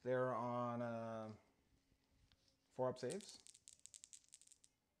 They're on 4 up saves.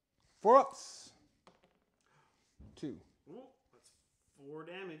 4 ups. 2. Oh, that's 4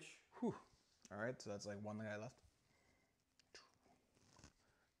 damage. Whew. All right, so that's like 1 guy left.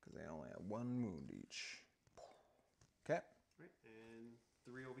 Because they only have 1 wound each. Okay. Right, and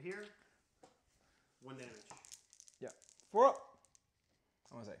 3 over here. 1 damage. Yeah. 4 up.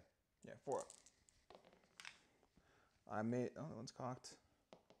 I want to say. Yeah, 4 up. I made. Oh, that one's cocked.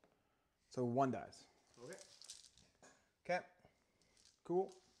 So 1 dies. Okay. Okay.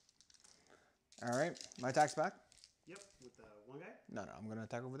 Cool. All right. My attack's back? Yep, with 1 guy. No, I'm going to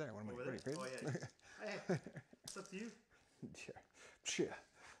attack over there. What am I, Over what are you, there? crazy? Oh, yeah. Hey, it's up to you. Yeah.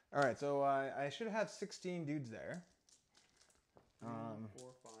 All right, so I should have 16 dudes there. 3,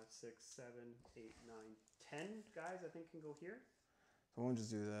 4, 5, 6, 7, 8, 9, 10 guys I think can go here. So we'll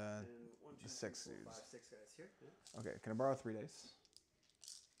just do the And 1, 2, 3, 6 4, dudes. 5, 6 guys here. Yeah. Okay, can I borrow 3 dice?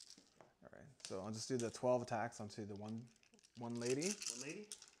 All right, so I'll just do the 12 attacks onto the one lady. 1 lady.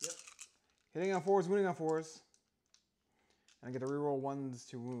 Yep. Hitting on 4s, wounding on 4s. And I get to reroll 1s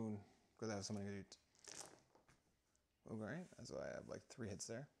to wound because I have so many dudes. Okay, so I have like 3 hits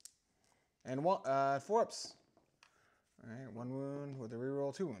there. And 4 ups. All right, 1 wound with a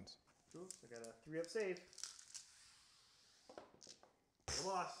reroll, 2 wounds. Cool. So I got a 3 up save.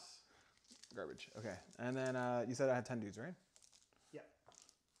 Loss. Garbage. Okay, and then you said I had 10 dudes, right? Yeah.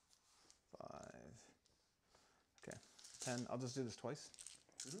 5. Okay, 10. I'll just do this twice.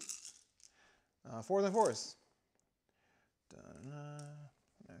 4s and 4s. Da-da-da.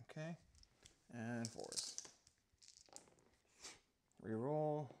 Okay, and 4s.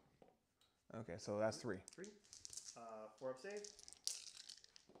 Reroll. Okay, so that's 3. 3. 4 up save.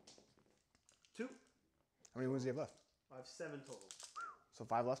 2. How many wounds do you have left? I have 7 total. So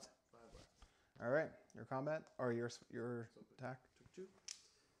 5 left. 5 left. All right, your combat or your So attack. Took 2.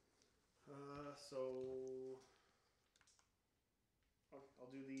 So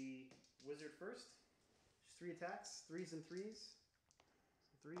I'll do the wizard first. Just 3 attacks. 3s and 3s.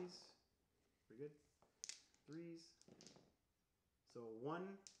 3s. Pretty good. 3s. So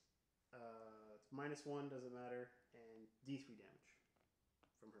 1. It's -1, doesn't matter, and D3 damage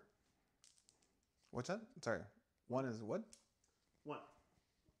from her. What's that? Sorry. 1 is what? 1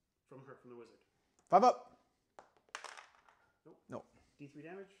 from her, from the wizard. 5 up. Nope. Nope. D3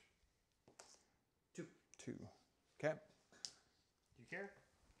 damage. 2. 2. Okay. Do you care?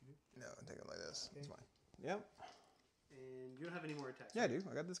 No, take it like this. Okay. It's fine. Yep. And you don't have any more attacks. Yeah, I right? do.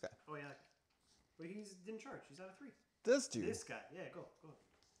 I got this guy. Oh yeah. But he didn't charge. He's out of 3. This dude. This guy. Yeah, go.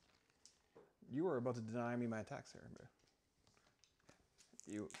 You were about to deny me my attacks there, bro.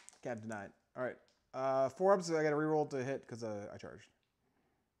 You can't deny it. All right. 4 ups. So I got to reroll to hit because I charged.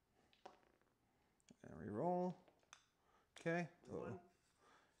 And reroll. Okay. So, 1.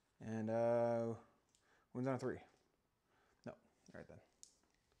 and wounds on a 3. No. All right then.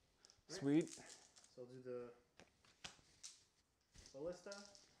 Right. Sweet. So I'll do the ballista.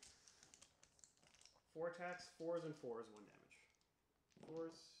 4 attacks, 4s and 4s, 1 damage.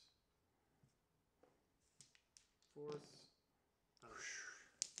 4s. 4s.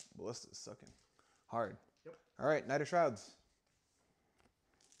 Ballista's sucking hard. Yep. All right, Knight of Shrouds.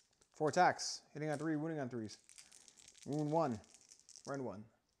 4 attacks, hitting on 3, wounding on 3s. Wound 1, rend 1.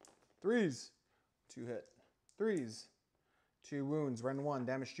 3s, 2 hit. 3s, 2 wounds, rend 1,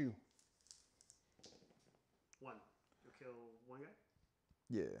 damage 2. 1. You'll kill 1 guy?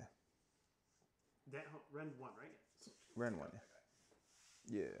 Yeah. Rend 1, right? So Rend 1.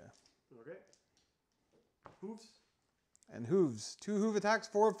 Yeah. Okay. Hooves. And hooves. 2 hoof attacks,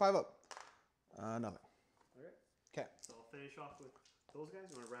 4, 5 up. Nothing. Okay. Okay. So I'll finish off with those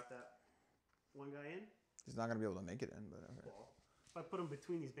guys. You want to wrap that 1 guy in? He's not going to be able to make it in, but okay. Well, if I put him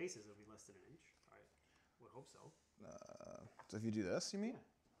between these bases, it'll be less than an inch. I would hope so. So if you do this, you mean?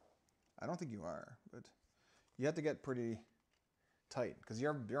 Yeah. I don't think you are, but you have to get pretty tight because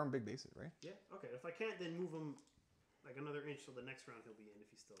you're on big bases, right? Yeah. Okay. If I can't, then move him like another inch so the next round he'll be in if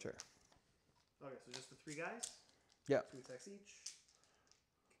he's still. Sure. Okay. So just the 3 guys. Yeah. 2 attacks each.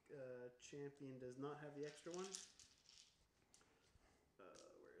 Champion does not have the extra one.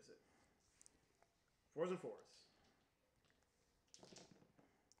 Where is it? 4s and 4s.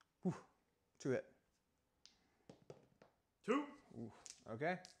 Whew. 2 hit. 2. Ooh.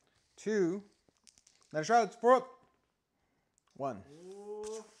 Okay. 2. Knight of Shrouds. 4 up. 1.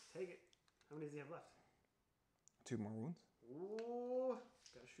 Ooh, take it. How many does he have left? 2 more wounds. Ooh,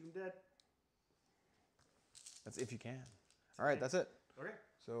 gotta shoot him dead. That's if you can. All right, that's it. Okay.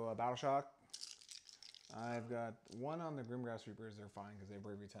 So Battle Shock. I've got 1 on the Grimgrass Reapers. They're fine because they have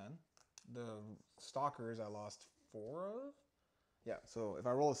bravery 10. The Stalkers I lost 4 of. Yeah. So if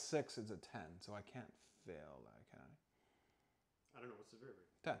I roll a 6, it's a 10. So I can't fail that, can I? I don't know what's the bravery.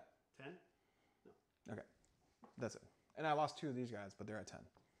 10. 10? No. Okay. That's it. And I lost 2 of these guys, but they're at 10.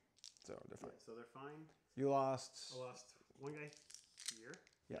 So they're fine. Yeah, so they're fine. You lost. I lost 1 guy here.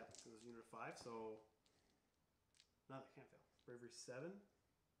 Yeah. It was unit 5, so no, that can't fail. Bravery 7.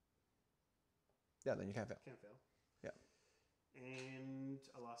 Yeah, then you can't fail. Can't fail. Yeah. And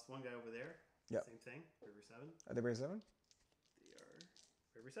I lost 1 guy over there. Yeah. Same thing. Bravery 7. Are they bravery 7? They are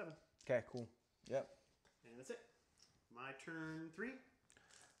bravery 7. Okay, cool. Yep. And that's it. My turn 3.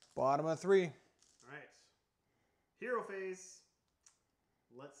 Bottom of 3. All right. Hero phase.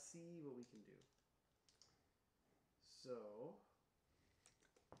 Let's see what we can do. So,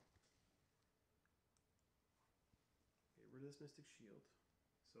 get rid of this Mystic Shield.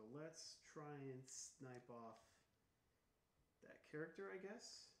 So let's try and snipe off that character, I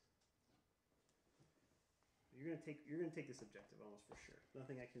guess. You're gonna take this objective almost for sure.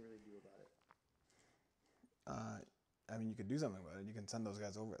 Nothing I can really do about it. I mean, you could do something about it. You can send those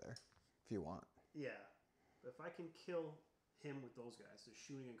guys over there if you want. Yeah, but if I can kill him with those guys, so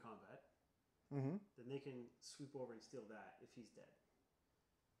shooting in combat, Mm-hmm. then they can sweep over and steal that if he's dead.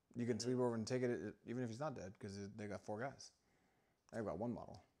 You can sweep over and take it even if he's not dead because they got 4 guys. I've got 1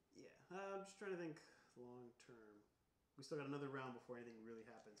 model. Yeah, I'm just trying to think long term. We still got another round before anything really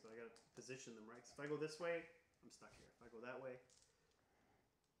happens, but I got to position them right. So if I go this way, I'm stuck here. If I go that way,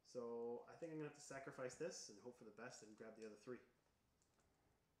 so I think I'm gonna have to sacrifice this and hope for the best and grab the other 3.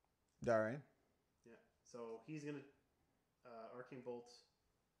 All right. Yeah. So he's gonna arcane bolt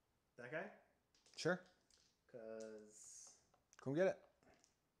that guy Sure. because Come get it.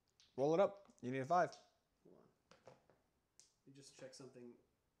 Roll it up. You need a 5. hold on. Let me just check something.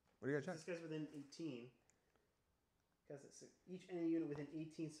 What do you got to check? This guy's within 18. Because each enemy unit within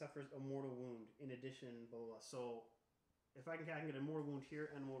 18 suffers a mortal wound. In addition, blah blah blah. So if I can get a mortal wound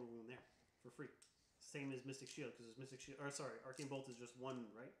here and a mortal wound there for free. Same as Mystic Shield because Mystic Shield. Or sorry, Arcane Bolt is just 1,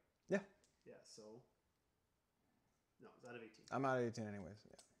 right? Yeah. Yeah. So no, it's out of 18. I'm out of 18 anyways.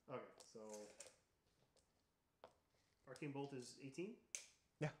 Yeah. Okay, so Arcane Bolt is 18.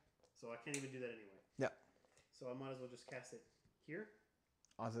 Yeah. So I can't even do that anyway. Yeah. So I might as well just cast it here.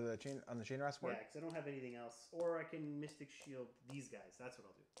 Onto the chain on the chain rest board. Yeah, because I don't have anything else. Or I can Mystic Shield these guys. That's what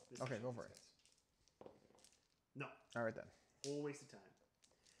I'll do. Mystic Okay, Shield go for these it. guys. No. All right then. Whole waste of time.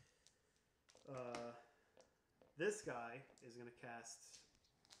 This guy is going to cast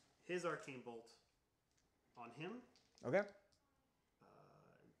his Arcane Bolt on him. Okay.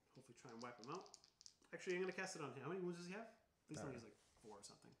 Hopefully try and wipe him out. Actually, I'm going to cast it on him. How many wounds does he have? Please tell me he's like 4 or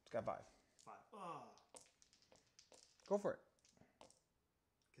something. It's got 5. 5. Oh. Go for it.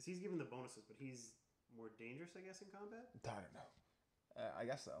 Because he's given the bonuses, but he's more dangerous, I guess, in combat? I don't know. I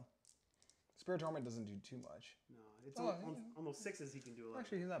guess so. Spirit Torment doesn't do too much. No, it's on those 6s he can do a lot.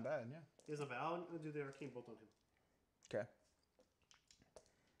 Actually, he's not bad, yeah. He's not bad. I'll do the Arcane Bolt on him. Okay.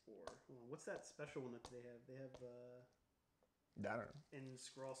 Or, hold on, what's that special one that they have? They have, I don't know. in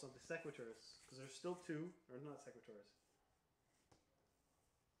Scroll something. Sequitors. Because there's still 2. Or not Sequitors.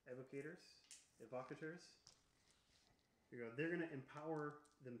 Evocators. Evocators. Here you go. They're going to empower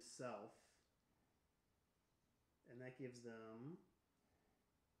themselves. And that gives them...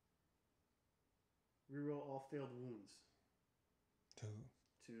 Reroll all failed wounds. To them.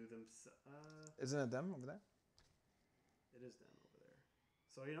 Isn't it them over there? It is them over there.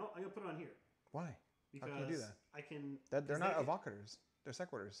 So, you know, I'm going to put it on here. Why? Because How can you do that? I can... They're not evocators. They're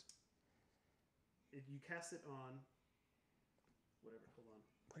sequitors. You cast it on... Whatever, hold on.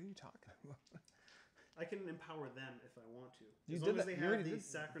 What are you talking about? I can empower them if I want to. You as did long as that. they You have already the did.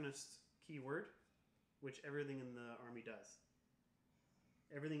 Sacronist keyword, which everything in the army does.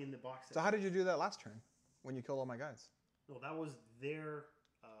 Everything in the box. So how did you do that last turn when you killed all my guys? No, that was their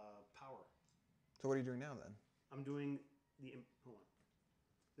power. So what are you doing now then? I'm doing the... Hold on.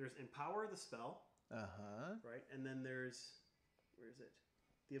 There's Empower the spell. Uh-huh. Right? And then there's... Where is it?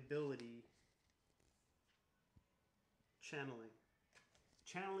 The ability... Channeling.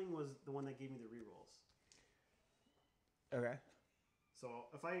 Channeling was the one that gave me the rerolls. Okay. So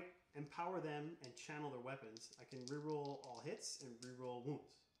if I empower them and channel their weapons, I can reroll all hits and reroll wounds.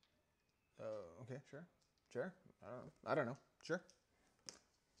 Okay, sure. Sure. I don't know. Sure.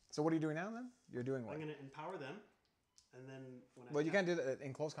 So what are you doing now then? You're doing what? I'm going to empower them, and then when I... Well, you can't do that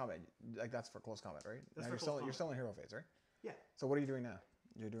in close combat. Like that's for close combat, right? That's now for you're still in hero phase, right? Yeah. So what are you doing now?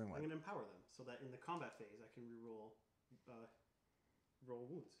 You're doing what? I'm going to empower them so that in the combat phase, I can reroll roll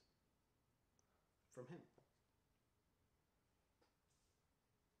wounds from him.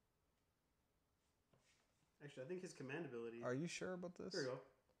 Actually, I think his command ability... Are you sure about this? There you go.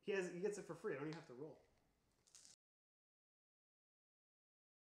 He gets it for free. I don't even have to roll.